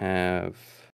have.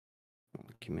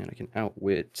 Okay, man, I can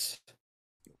outwit.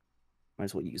 Might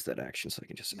as well use that action so I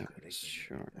can just outwit his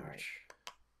charge. All right.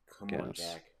 Come on,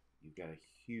 Jack. You've got a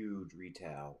huge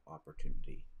retail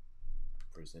opportunity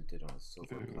presented on a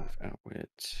silver platter.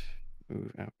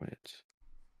 Move outwit.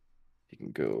 You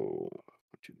can go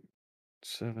 2,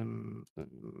 7.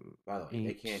 By the way, 8.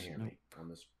 they can't hear me on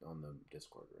the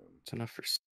Discord room. It's enough for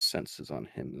senses on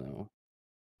him though,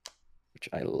 which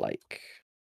I like.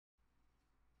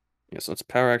 Yeah, so it's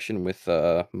power action with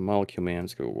Molecule Man.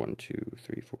 Let's go 1, 2,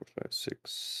 3, 4, 5,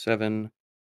 6, 7. Let's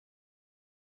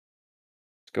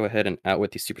go ahead and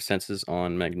outwit these super senses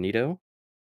on Magneto.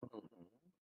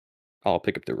 I'll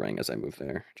pick up the ring as I move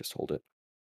there. Just hold it.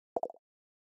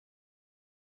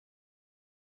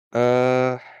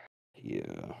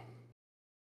 Yeah.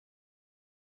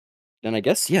 Then I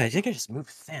guess, yeah, I think I just move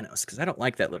Thanos because I don't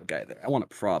like that little guy there. I want a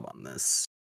prob on this.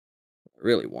 I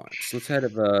really want. So let's have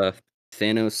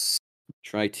Thanos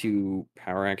try to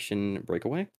power action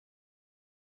breakaway.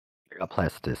 I got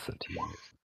plasticity.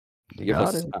 You Give got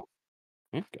us. it. Oh,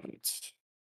 yeah, got it.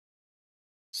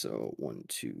 So 1,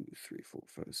 2, 3, 4,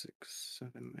 5, 6,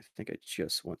 7. I think I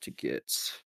just want to get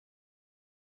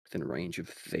within range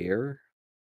of there.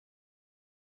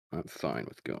 I'm fine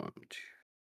with going 2,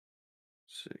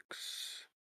 6,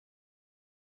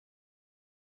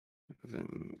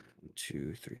 7,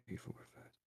 2, 3, 4, 5,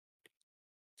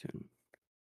 10.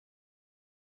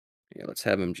 Yeah, let's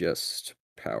have him just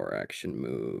power action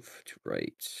move to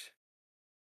right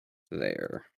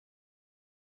there.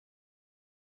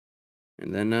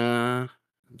 And then the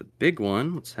big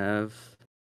one, let's have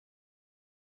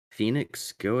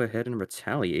Phoenix go ahead and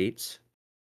retaliate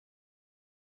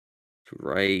to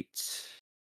right.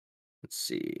 Let's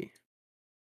see.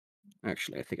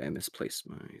 Actually, I think I misplaced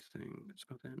my thing. Let's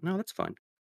go there. No, that's fine.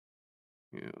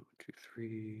 Yeah, 1, 2,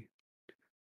 3.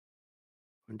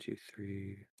 1, 2,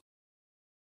 3.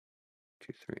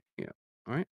 2, 3. Yeah.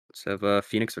 All right. Let's have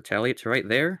Phoenix retaliate to right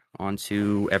there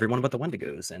onto everyone but the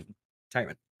Wendigos and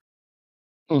Tyrant.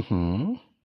 Mm-hmm.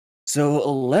 So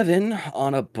 11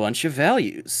 on a bunch of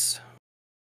values.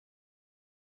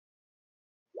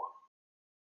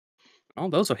 Oh,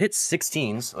 those will hit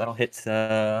 16, so that'll hit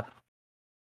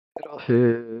It'll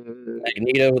hit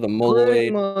Magneto, the pretty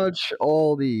Moloid. much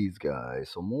all these guys.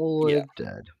 So Moloid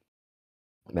dead.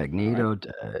 Magneto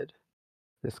dead.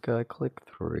 This guy click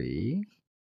 3.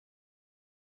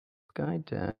 This guy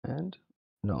dead.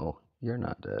 No, you're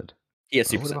not dead. He has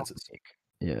super What about senses. Meek?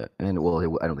 Yeah, and well,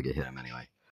 I don't think it hit him anyway.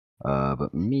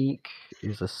 But Meek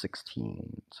is a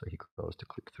 16, so he goes to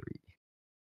click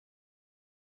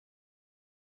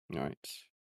 3. All right.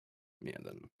 Yeah,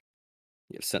 then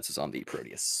you have senses on the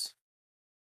Proteus.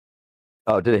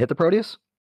 Oh, did it hit the Proteus?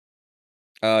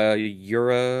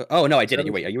 You're oh no, I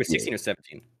didn't. Wait, are you a 16 Yeah. or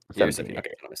 17? 17, You're 17. yeah.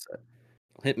 Okay, I'll miss that.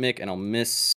 I'll hit Mick and I'll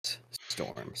miss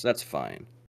Storm, so that's fine.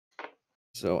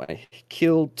 So I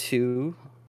killed 2,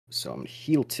 so I'm gonna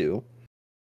heal 2.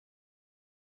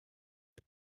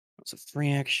 That's a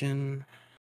free action.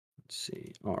 Let's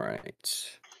see. All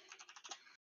right.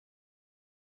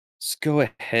 Let's go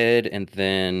ahead and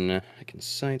then I can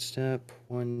sidestep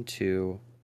 1, 2,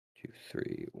 2,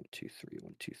 3, 1, 2, 3,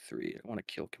 1, 2, 3. I want to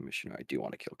kill Commissioner. I do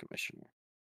want to kill Commissioner.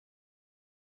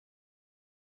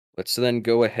 Let's then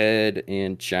go ahead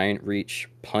and Giant Reach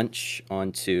punch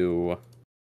onto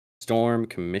Storm,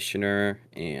 Commissioner,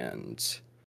 and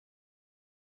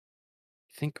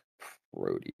I think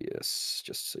Proteus,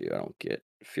 just so I don't get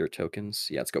fear tokens.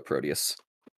 Yeah, let's go Proteus.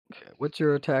 Okay, what's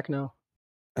your attack now?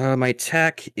 My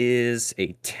attack is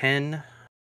a 10.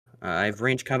 I have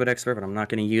range combat expert, but I'm not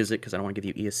going to use it because I don't want to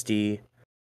give you ESD.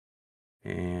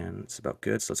 And it's about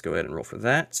good, so let's go ahead and roll for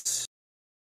that.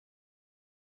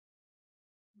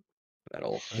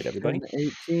 That'll hit everybody.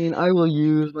 10, 18. I will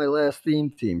use my last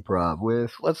theme prop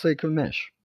with, let's say, Commish.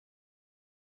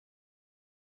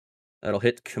 That'll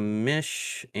hit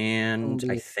Commish, and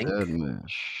I think...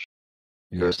 Commish.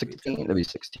 You're 16? That'd be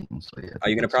 16. So yeah, are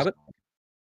you going to prob it?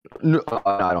 No,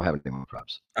 I don't have any more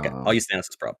props. Okay, I'll use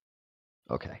Thanos' prop.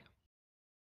 Okay.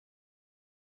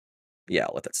 Yeah,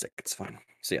 I'll let that stick. It's fine.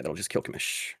 So yeah, that'll just kill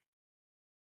Kamish.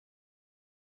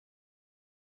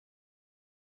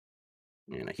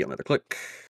 And I heal another click.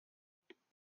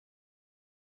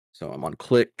 So I'm on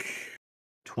click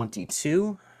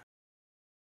 22.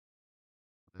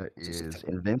 That So it's is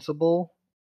invincible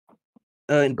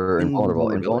in, or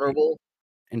invulnerable. invulnerability. Invulnerable.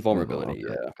 Invulnerability,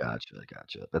 Okay. yeah.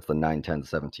 Gotcha. That's the 9, 10,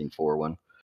 17, 4 one.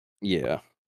 Yeah.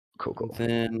 Cool.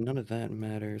 Then none of that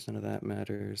matters. None of that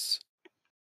matters.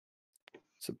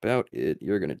 That's about it.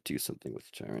 You're gonna do something with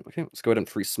Tyrant. Okay, let's go ahead and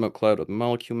free Smoke Cloud with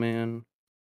Molecule Man.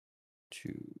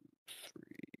 2,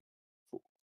 3, 4,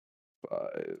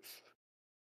 5,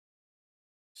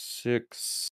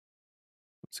 6.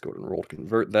 Let's go ahead and roll to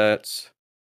convert that.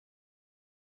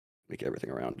 Make everything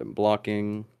around him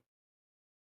blocking.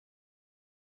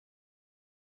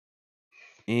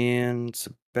 And it's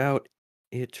about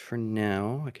it for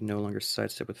now. I can no longer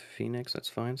sidestep with Phoenix. That's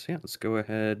fine. So yeah, let's go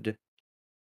ahead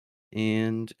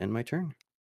and end my turn.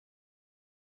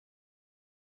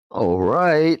 All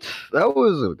right. That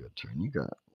was a good turn. You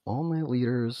got all my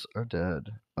leaders are dead.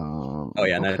 Oh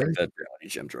yeah, and then I okay. think that reality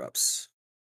gem drops.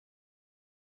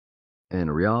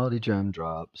 And reality gem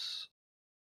drops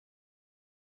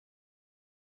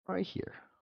right here.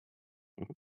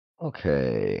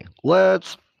 Okay,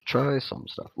 let's try some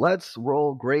stuff. Let's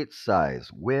roll great size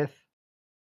with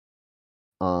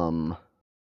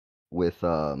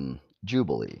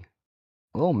Jubilee.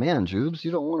 Oh man, Jubes,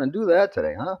 you don't want to do that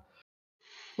today, huh?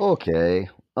 Okay.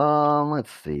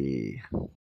 Let's see.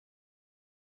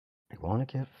 I want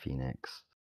to get Phoenix.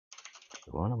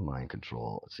 I want to mind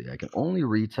control. Let's see. I can only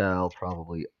retail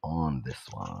probably on this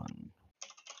one.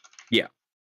 Yeah.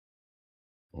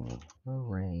 And the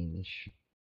range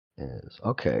is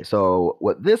okay. So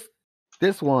what this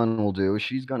one will do,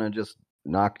 she's gonna just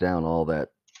knock down all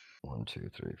that 1, 2,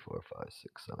 3, 4, 5,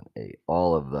 6, 7, 8,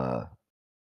 all of the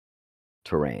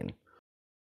terrain.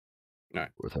 All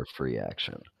right. With her free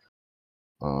action.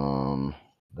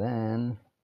 Then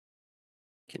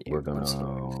Can you we're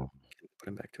gonna put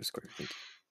him back to a square? Thank you.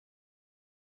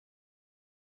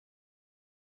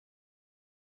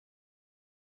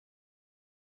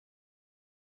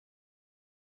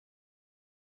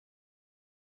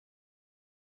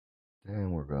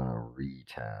 Then we're gonna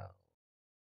retail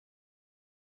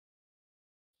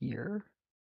here.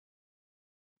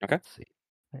 Okay. Let's see.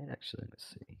 Actually, let's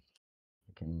see.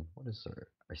 I can. What is there?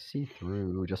 I see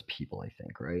through just people. I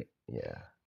think, right? Yeah.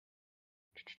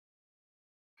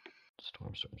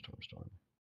 Storm.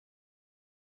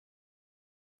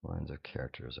 Lines of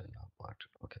characters are not blocked.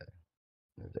 Okay.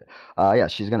 Yeah,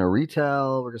 she's gonna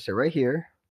retail. We're gonna say right here.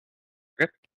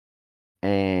 Okay.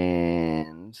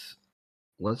 And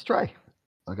let's try.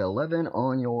 I got 11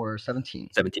 on your 17.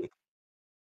 17.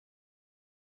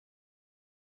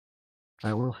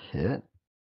 I will hit.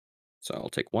 So I'll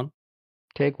take 1.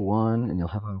 Take 1, and you'll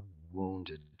have a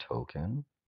wounded token.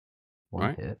 1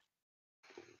 right. hit.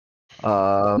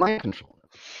 Mind control.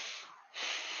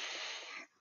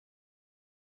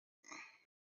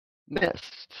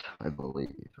 Missed, I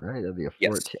believe, right? That'd be a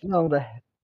 14. Yes. No, the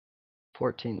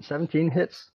 14, 17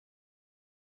 hits.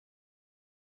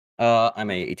 I'm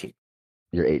a 18.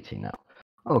 You're 18 now.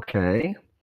 Okay.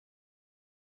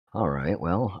 All right.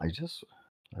 Well, I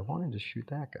wanted to shoot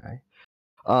that guy.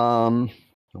 I'm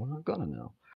not gonna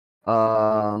now.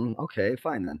 Okay,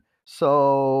 fine then.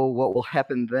 So what will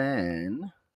happen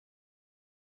then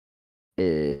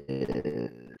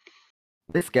is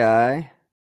this guy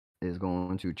is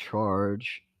going to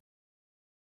charge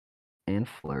and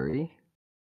flurry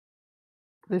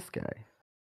this guy.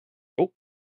 Oh.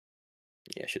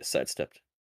 Yeah, I should have sidestepped.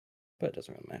 But it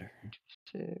doesn't really matter.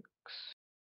 6.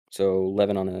 So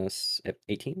 11 on a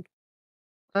 18.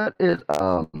 That is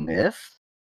a miss.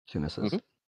 2 misses.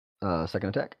 Second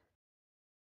attack.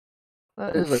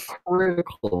 That is a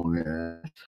critical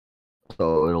miss.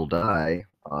 So it'll die.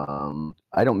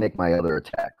 I don't make my other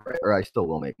attack, right? Or I still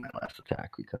will make my last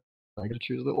attack because I gotta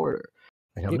choose the order.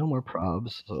 I have no more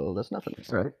probs, so that's nothing.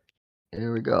 All right.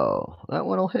 Here we go. That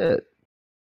one will hit.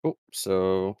 Oh,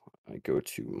 so I go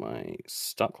to my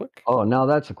stop click. Oh, now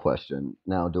that's a question.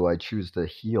 Now, do I choose to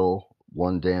heal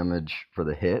 1 damage for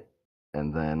the hit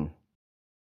and then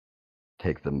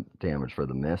take the damage for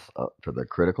the miss for the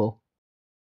critical?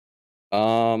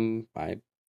 I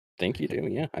think you do.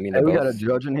 Yeah. I mean, Hey, we both... got a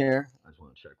judge in here. I just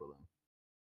want to check with him.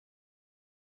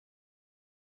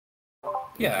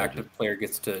 Yeah, active player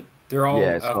gets to. They're all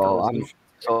Yeah, after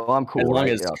so I'm cool. As long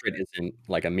right? as crit isn't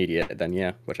like immediate, then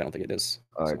yeah, which I don't think it is.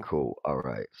 All right, so. cool. All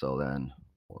right, so then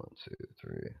 1, 2,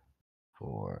 3,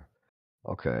 4.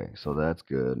 Okay, so that's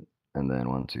good. And then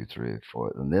 1, 2, 3,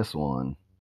 4. Then this one.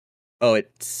 Oh,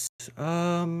 it's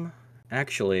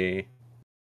Actually,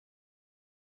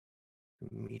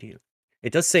 immediate.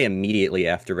 It does say immediately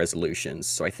after resolutions,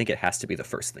 so I think it has to be the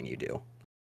first thing you do.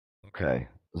 Okay.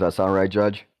 Does that sound right,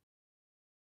 Judge?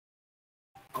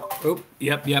 Oh,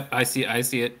 yep. I see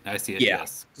it. Yeah,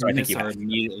 Yes. so I think Units you are have to.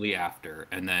 immediately after,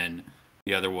 and then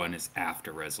the other one is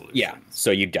after resolutions. Yeah,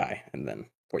 so you die, and then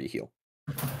or you heal.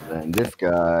 Then this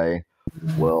guy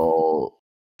will.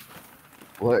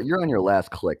 Well, you're on your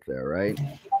last click there, right?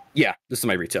 Yeah, this is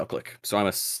my retail click. So I'm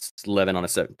a 11 on a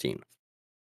 17.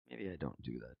 Maybe I don't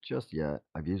do that just yet.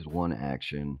 I've used one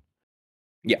action.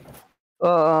 Yeah.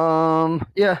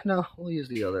 Yeah, no, we'll use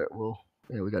the other.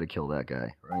 Yeah, we got to kill that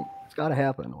guy, right? It's got to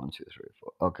happen. 1, 2, 3,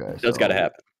 4. Okay, That's got to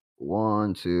happen.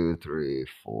 1, 2, 3,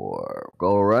 4.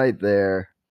 Go right there.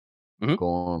 Mhm.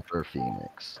 Going for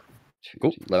Phoenix.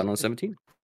 Cool. 11 on a 17.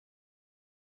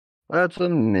 That's a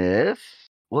miss.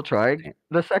 We'll try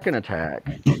the second attack.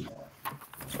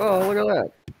 Oh, look at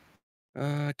that.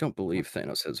 I don't believe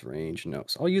Thanos has range. No,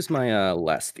 so I'll use my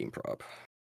last theme prop.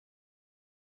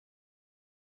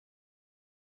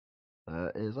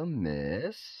 That is a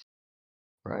miss.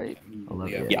 Right?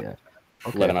 11, Yeah.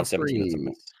 Okay, 11 on 17 is a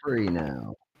miss. Free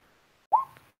now.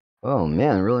 Oh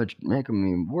man, really making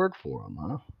me work for him,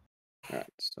 huh? Alright,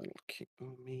 so it'll keep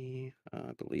me.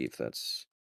 I believe that's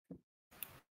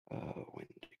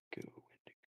Wendigo.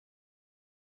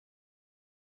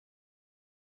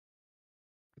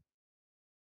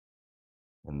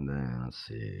 And then let's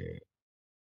see.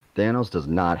 Thanos does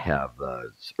not have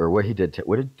or what he did.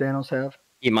 What did Thanos have?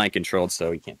 He mind controlled,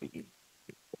 so he can't be.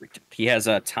 He has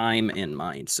time and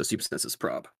mind, so super senses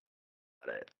prob.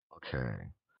 Okay.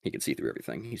 He can see through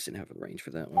everything. He just didn't have a range for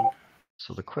that one.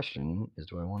 So the question is,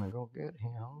 do I want to go get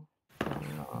him or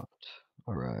not?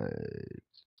 All right.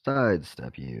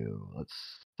 Sidestep you.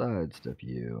 Let's sidestep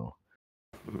you.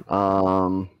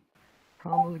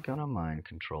 Probably gonna mind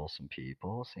control some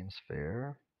people. Seems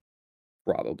fair.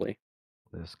 Probably.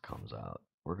 This comes out.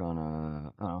 We're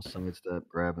gonna, I don't know, sidestep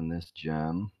grabbing this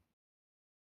gem.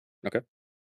 Okay.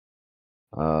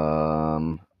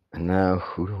 And now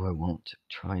who do I want to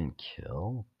try and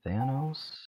kill?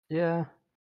 Thanos? Yeah.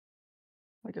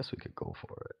 I guess we could go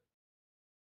for it.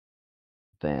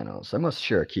 Thanos. I must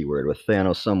share a keyword with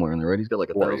Thanos somewhere in there, right? He's got like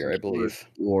a Warrior, 1,000 I believe.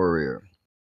 Warrior.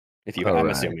 If you, All I'm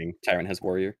right. assuming Tyrant has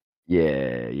warrior.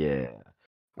 Yeah.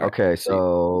 All Okay, right,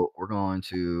 so we're going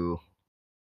to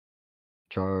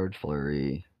charge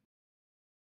flurry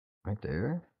right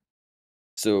there.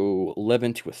 So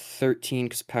 11 to a 13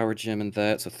 because power gem and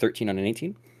that. So 13 on an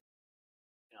 18.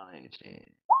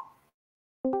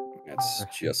 That's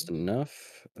just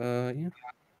enough. Yeah.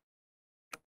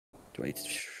 Do I?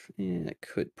 Yeah, I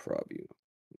could prob you.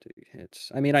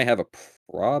 Hits. I mean, I have a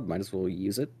prob. Might as well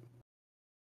use it.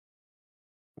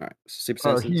 All right. Super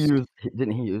senses.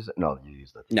 Didn't he use it? No, you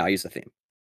used it. No, I use the theme.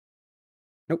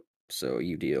 Nope. So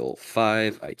you deal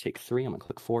 5. I take 3. I'm gonna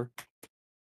click 4.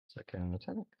 Second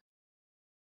attack.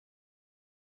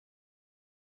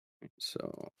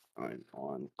 So I'm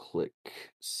on click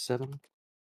 7.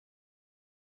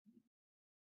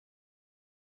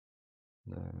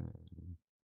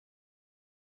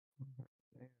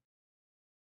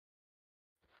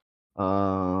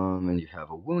 And you have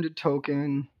a wounded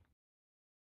token.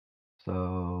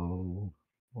 So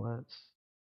let's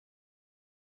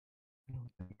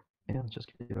just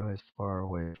get you guys far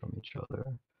away from each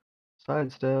other.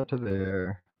 Sidestep to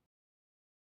there.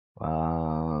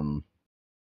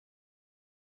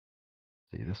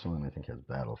 See, this one I think has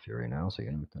Battle Fury now, so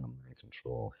you're not gonna mind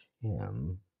control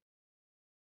him.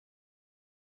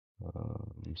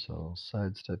 So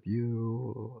sidestep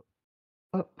you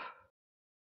up.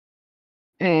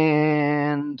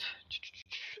 And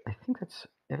I think that's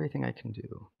everything I can do.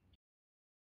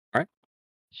 All right.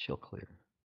 She'll clear.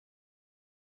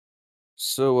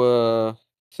 So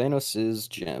Thanos is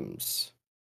gems.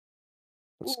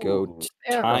 Let's go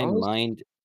time,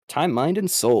 mind,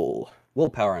 and soul.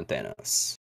 Willpower on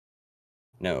Thanos.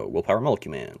 No. Willpower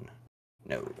Multi-Man.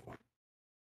 No.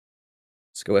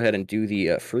 Let's go ahead and do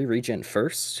the free regen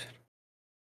first.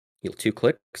 Heal 2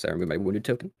 clicks. I remove my wounded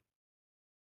token.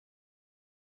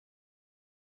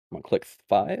 I'm on click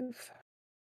 5.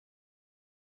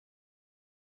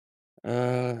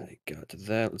 I got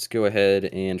that. Let's go ahead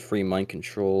and free mind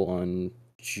control on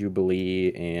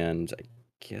Jubilee and I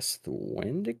guess the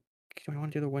Wendigo. Do I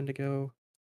want to do the Wendigo?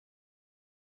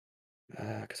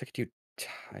 Because I could do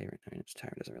Tyrant. I mean,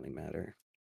 Tyrant doesn't really matter.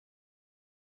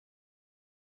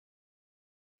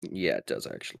 Yeah, it does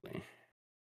actually.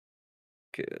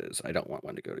 Because I don't want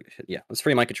Wendigo to get hit. Yeah, let's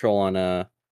free mind control on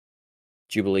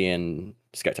Jubilee and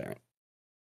Sky Tyrant.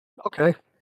 Okay.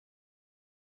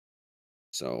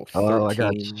 So Oh, I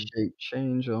got 13 shape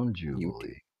change on UP.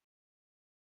 Jubilee.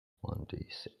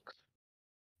 1d6.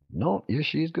 Nope, yeah,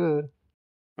 she's good.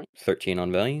 13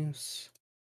 on values.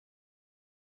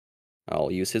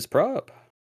 I'll use his prop.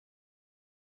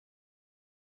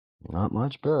 Not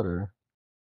much better.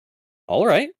 All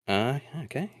right.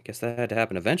 Okay. I guess that had to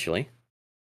happen eventually.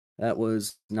 That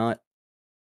was not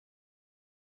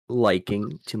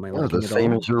liking to my That was liking the at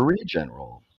same all. as your regen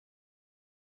roll.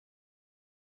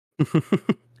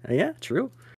 Yeah,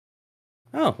 true.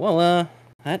 Oh, well,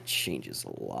 that changes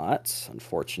a lot,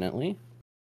 unfortunately.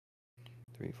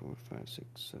 3, 4, 5, 6,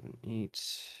 7, 8.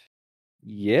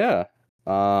 Yeah.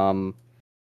 Damn,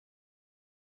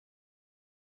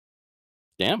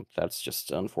 that's just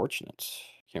unfortunate.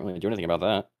 Can't really do anything about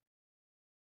that.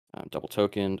 Double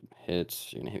token,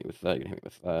 hits. You're gonna hit me with that. You're gonna hit me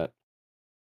with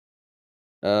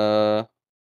that.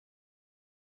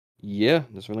 Yeah,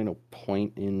 there's really no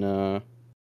point in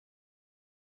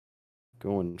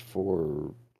going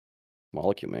for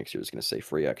molecule mix. You're just gonna say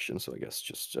free action, so I guess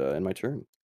just end my turn.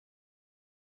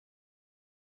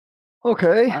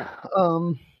 Okay.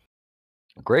 Wow.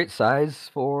 Great size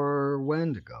for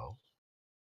Wendigo.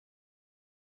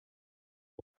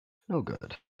 No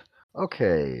good.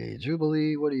 Okay,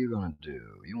 Jubilee, what are you gonna do?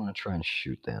 You want to try and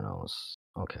shoot Thanos?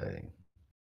 Okay.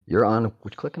 You're on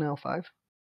which click now? 5?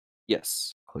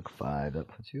 Yes. Click 5. That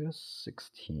puts you to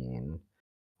 16.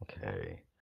 Okay.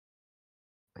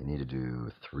 I need to do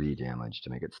 3 damage to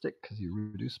make it stick because you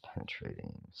reduce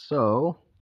penetrating. So,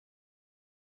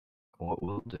 what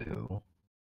we'll do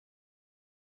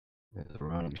is a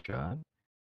running shot.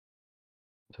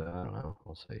 So, I don't know.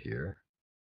 I'll say here.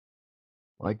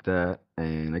 Like that.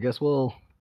 And I guess we'll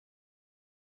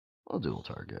dual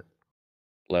target.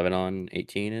 11 on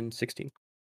 18 and 16.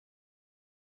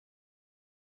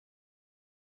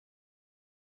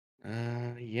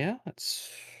 Yeah, that's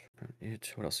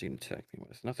it. What else are you gonna attack me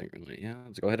with? Nothing really. Yeah,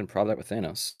 let's go ahead and prob that with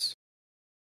Thanos.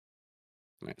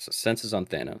 All right, so senses on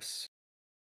Thanos.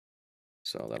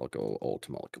 So that'll go old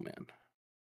to Molecule Man.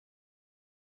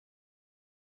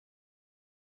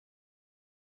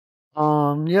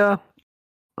 Yeah.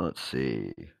 Let's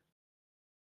see.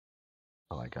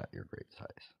 Oh, I got your great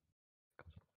size.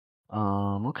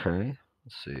 Okay.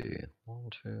 Let's see. 1,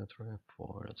 2, 3,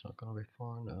 4. That's not gonna be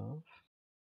far enough.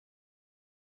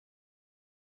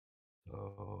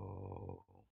 So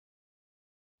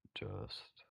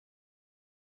just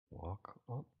walk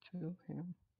up to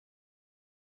him.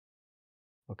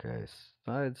 Okay,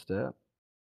 sidestep.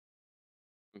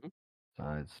 Mhm.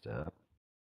 Sidestep.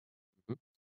 Mhm.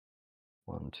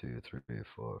 1, 2, 3,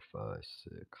 4, 5,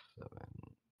 6,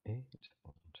 7, 8.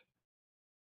 1, 2.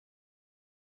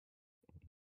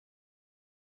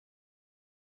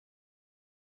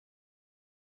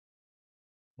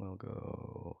 We'll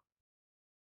go.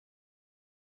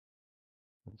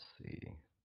 Let's see.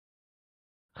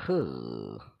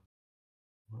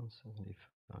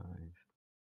 175.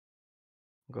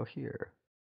 We'll go here.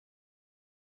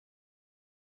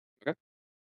 Okay.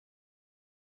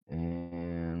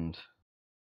 And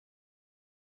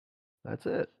that's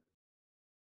it.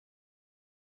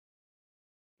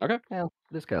 Okay. Yeah,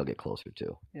 this guy will get closer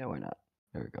too. Yeah, why not?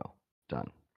 There we go.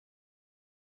 Done.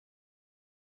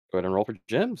 Go ahead and roll for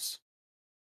gems.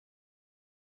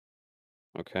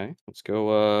 Okay, let's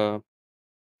go.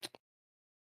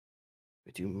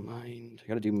 I do mind. I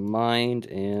gotta do mind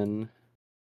and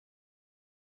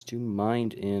let's do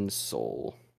mind and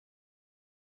soul.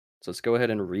 So let's go ahead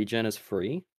and regen is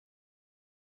free.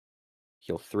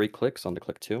 Heal 3 clicks on the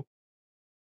click 2.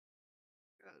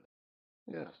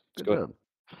 Yeah, good go job.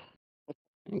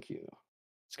 Thank you.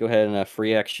 Let's go ahead and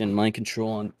free action mind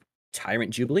control on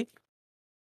Tyrant Jubilee.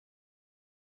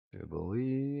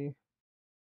 Jubilee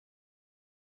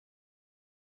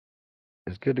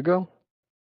is good to go.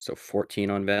 So 14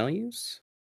 on values.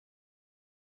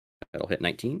 That'll hit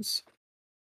 19s.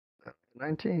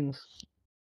 19s.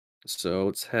 So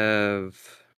let's have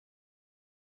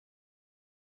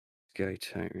Guy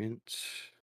Tyrant.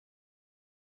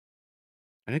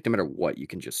 I think no matter what, you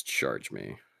can just charge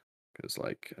me. Because,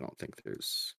 like, I don't think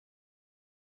there's...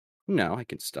 No, I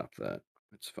can stop that.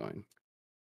 That's fine.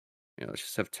 Yeah, let's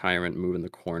just have Tyrant move in the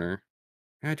corner.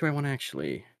 Do I want to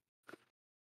actually...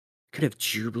 Could have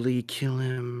Jubilee kill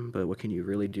him, but what can you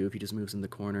really do if he just moves in the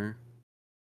corner?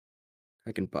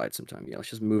 I can bide some time. Yeah, let's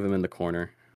just move him in the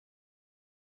corner.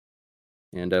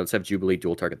 And let's have Jubilee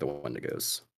dual target the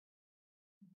Wendigos.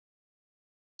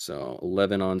 So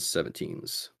 11 on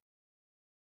 17s.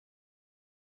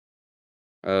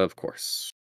 Of course.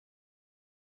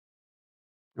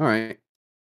 All right.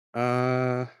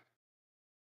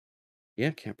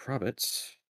 Yeah, can't prob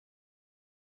it.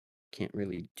 can't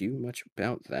really do much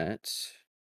about that.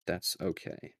 That's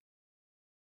okay.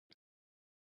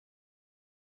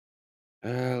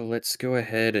 Let's go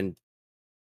ahead and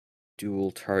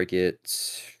dual target.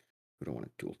 We don't want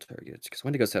to dual target because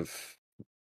Wendigos have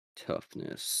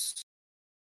toughness,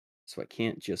 so I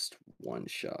can't just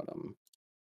one-shot them.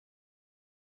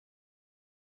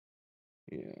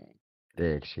 Yeah.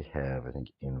 They actually have, I think,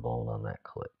 invuln on that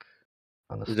click.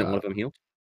 On the Isn't one of stop. them healed?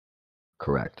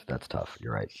 Correct. That's tough.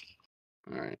 You're right.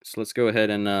 All right, so let's go ahead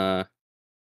and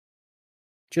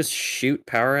just shoot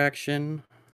power action.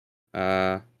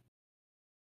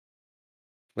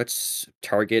 Let's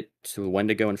target to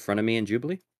Wendigo in front of me in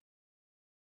Jubilee.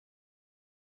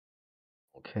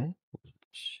 Okay.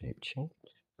 Shape change.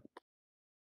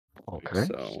 Okay.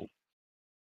 So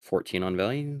 14 on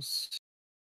values.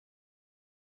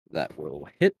 That will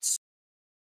hit.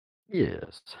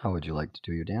 Yes. How would you like to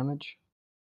do your damage?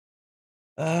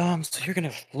 So you're gonna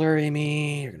flurry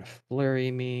me. You're gonna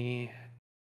flurry me.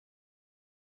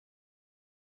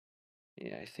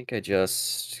 Yeah, I think I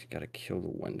just gotta kill the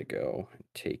Wendigo and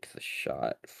take the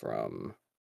shot from.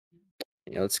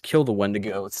 Yeah, let's kill the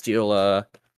Wendigo. Let's deal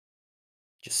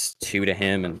just 2 to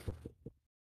him and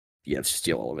yeah, let's just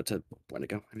deal all of it to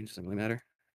Wendigo. I mean, it doesn't really matter.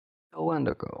 A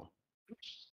Wendigo.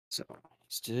 So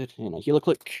he's dead, and I heal a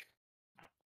click.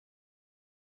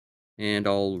 And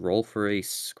I'll roll for a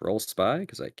scroll spy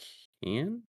because I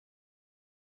can.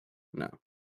 No.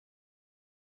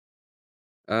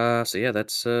 So yeah,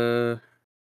 that's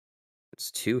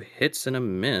 2 hits and a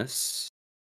miss.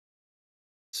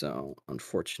 So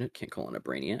unfortunate, can't call in a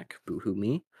brainiac. Boo-hoo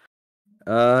me.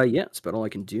 Yeah, that's about all I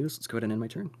can do. So let's go ahead and end my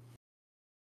turn.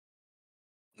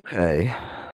 Okay.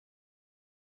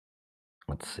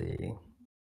 Let's see.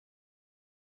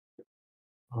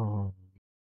 I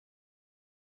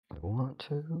want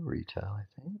to retell, I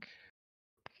think.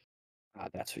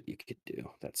 That's what you could do.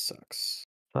 That sucks.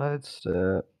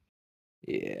 Sidestep,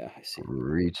 Yeah, I see.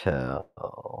 retell.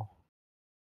 All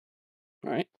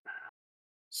right.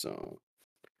 So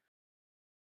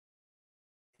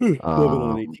 11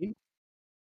 on 18.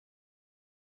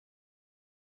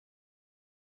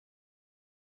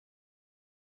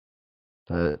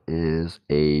 That is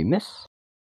a miss.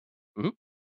 Mhm.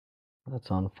 That's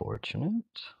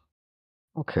unfortunate.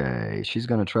 Okay, she's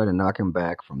gonna try to knock him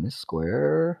back from this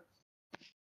square.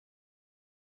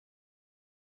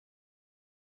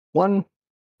 One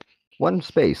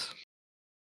space.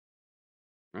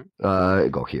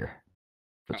 Go here.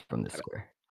 That's from this got it. square.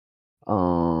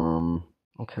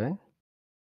 Okay.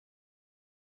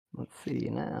 Let's see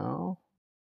now.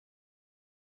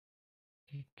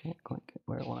 Can't quite get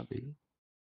where I want to be.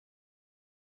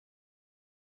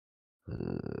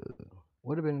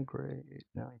 Would have been great.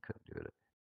 No, I couldn't do it.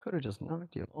 Could have just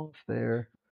knocked you off there.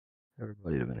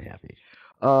 Everybody would have been happy.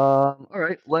 All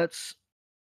right, let's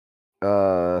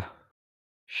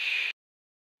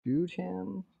shoot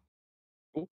him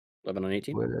Cool. 11 on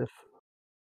 18. with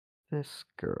this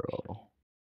girl.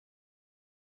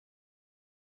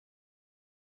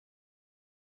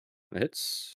 That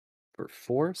hits for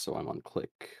 4, so I'm on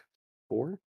click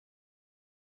 4.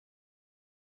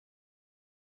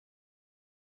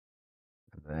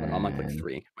 Oh, no, I'm on click Then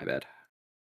 3. My bad.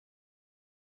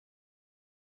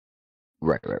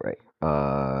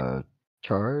 right.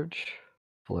 Charge,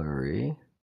 flurry.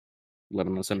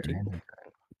 11 on 17. Carrying the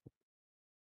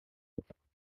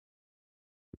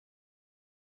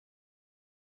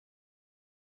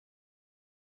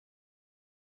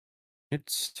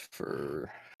It's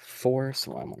for 4,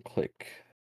 so I'm on click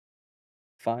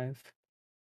 5.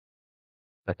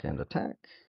 second attack.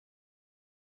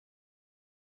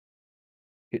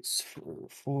 It's for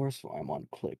 4, so I'm on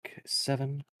click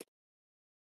 7.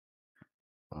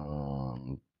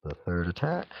 The third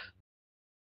attack.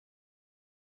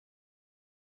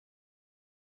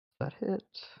 That hit.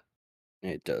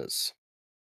 It does.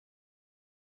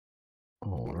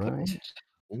 All On click right.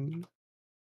 10.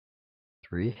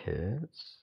 3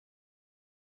 hits.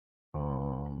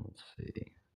 Let's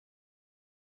see.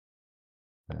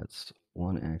 That's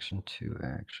 1 action, 2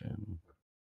 action.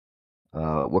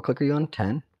 What click are you on?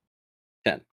 10?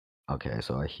 10. Okay,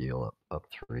 so I heal up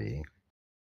 3.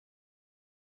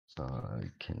 I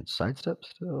can sidestep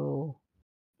still.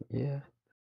 Yeah.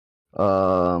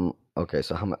 Okay,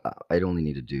 so how much? I'd only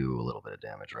need to do a little bit of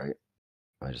damage, right?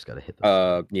 I just gotta hit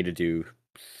the. Need to do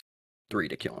 3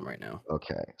 to kill him right now.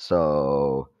 Okay,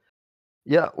 so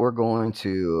yeah, we're going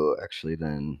to actually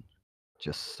then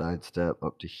just sidestep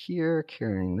up to here,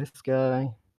 carrying this guy,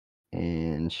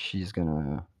 and she's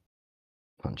gonna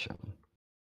punch him.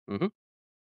 Mm-hmm.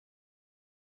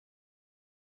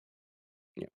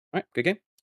 Yeah. All right. Good game.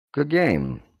 Good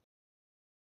game.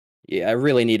 Yeah, I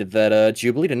really needed that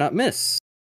Jubilee to not miss.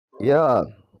 Yeah.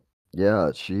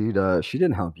 Yeah, she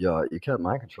didn't help you out. You kept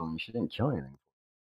mind controlling. She didn't kill anything.